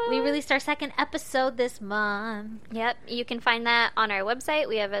 Patreon! We released our second episode this month. Yep, you can find that on our website.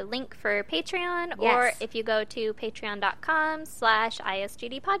 We have a link for Patreon, or Yes. if you go to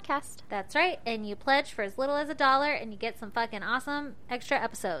patreon.com/ISGD podcast. That's right. And you pledge for as little as $1, and you get some fucking awesome extra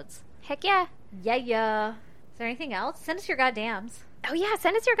episodes. Heck yeah. Yeah, yeah. Is there anything else? Send us your goddams. Oh yeah,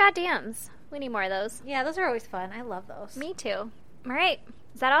 send us your goddams. We need more of those. Yeah, those are always fun. I love those. Me too. All right.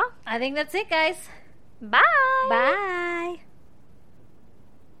 Is that all? I think that's it, guys. Bye. Bye.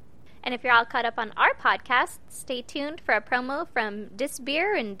 And if you're all caught up on our podcast, stay tuned for a promo from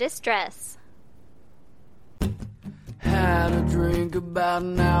Disbeer and Distress. Had a drink about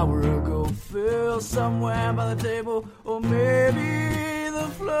an hour ago, fell somewhere by the table, or maybe the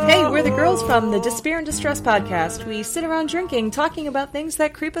floor. Hey, we're the girls from the Despair and Distress podcast. We sit around drinking, talking about things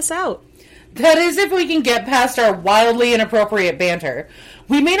that creep us out. That is if we can get past our wildly inappropriate banter.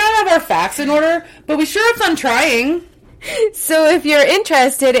 We may not have our facts in order, but we sure have fun trying. So if you're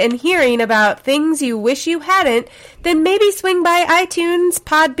interested in hearing about things you wish you hadn't, then maybe swing by iTunes,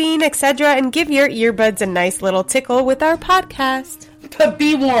 Podbean, etc. and give your earbuds a nice little tickle with our podcast. But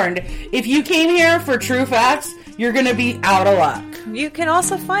be warned, if you came here for true facts, you're going to be out of luck. You can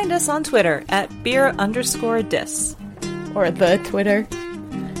also find us on Twitter at beer_dis. Or the Twitter.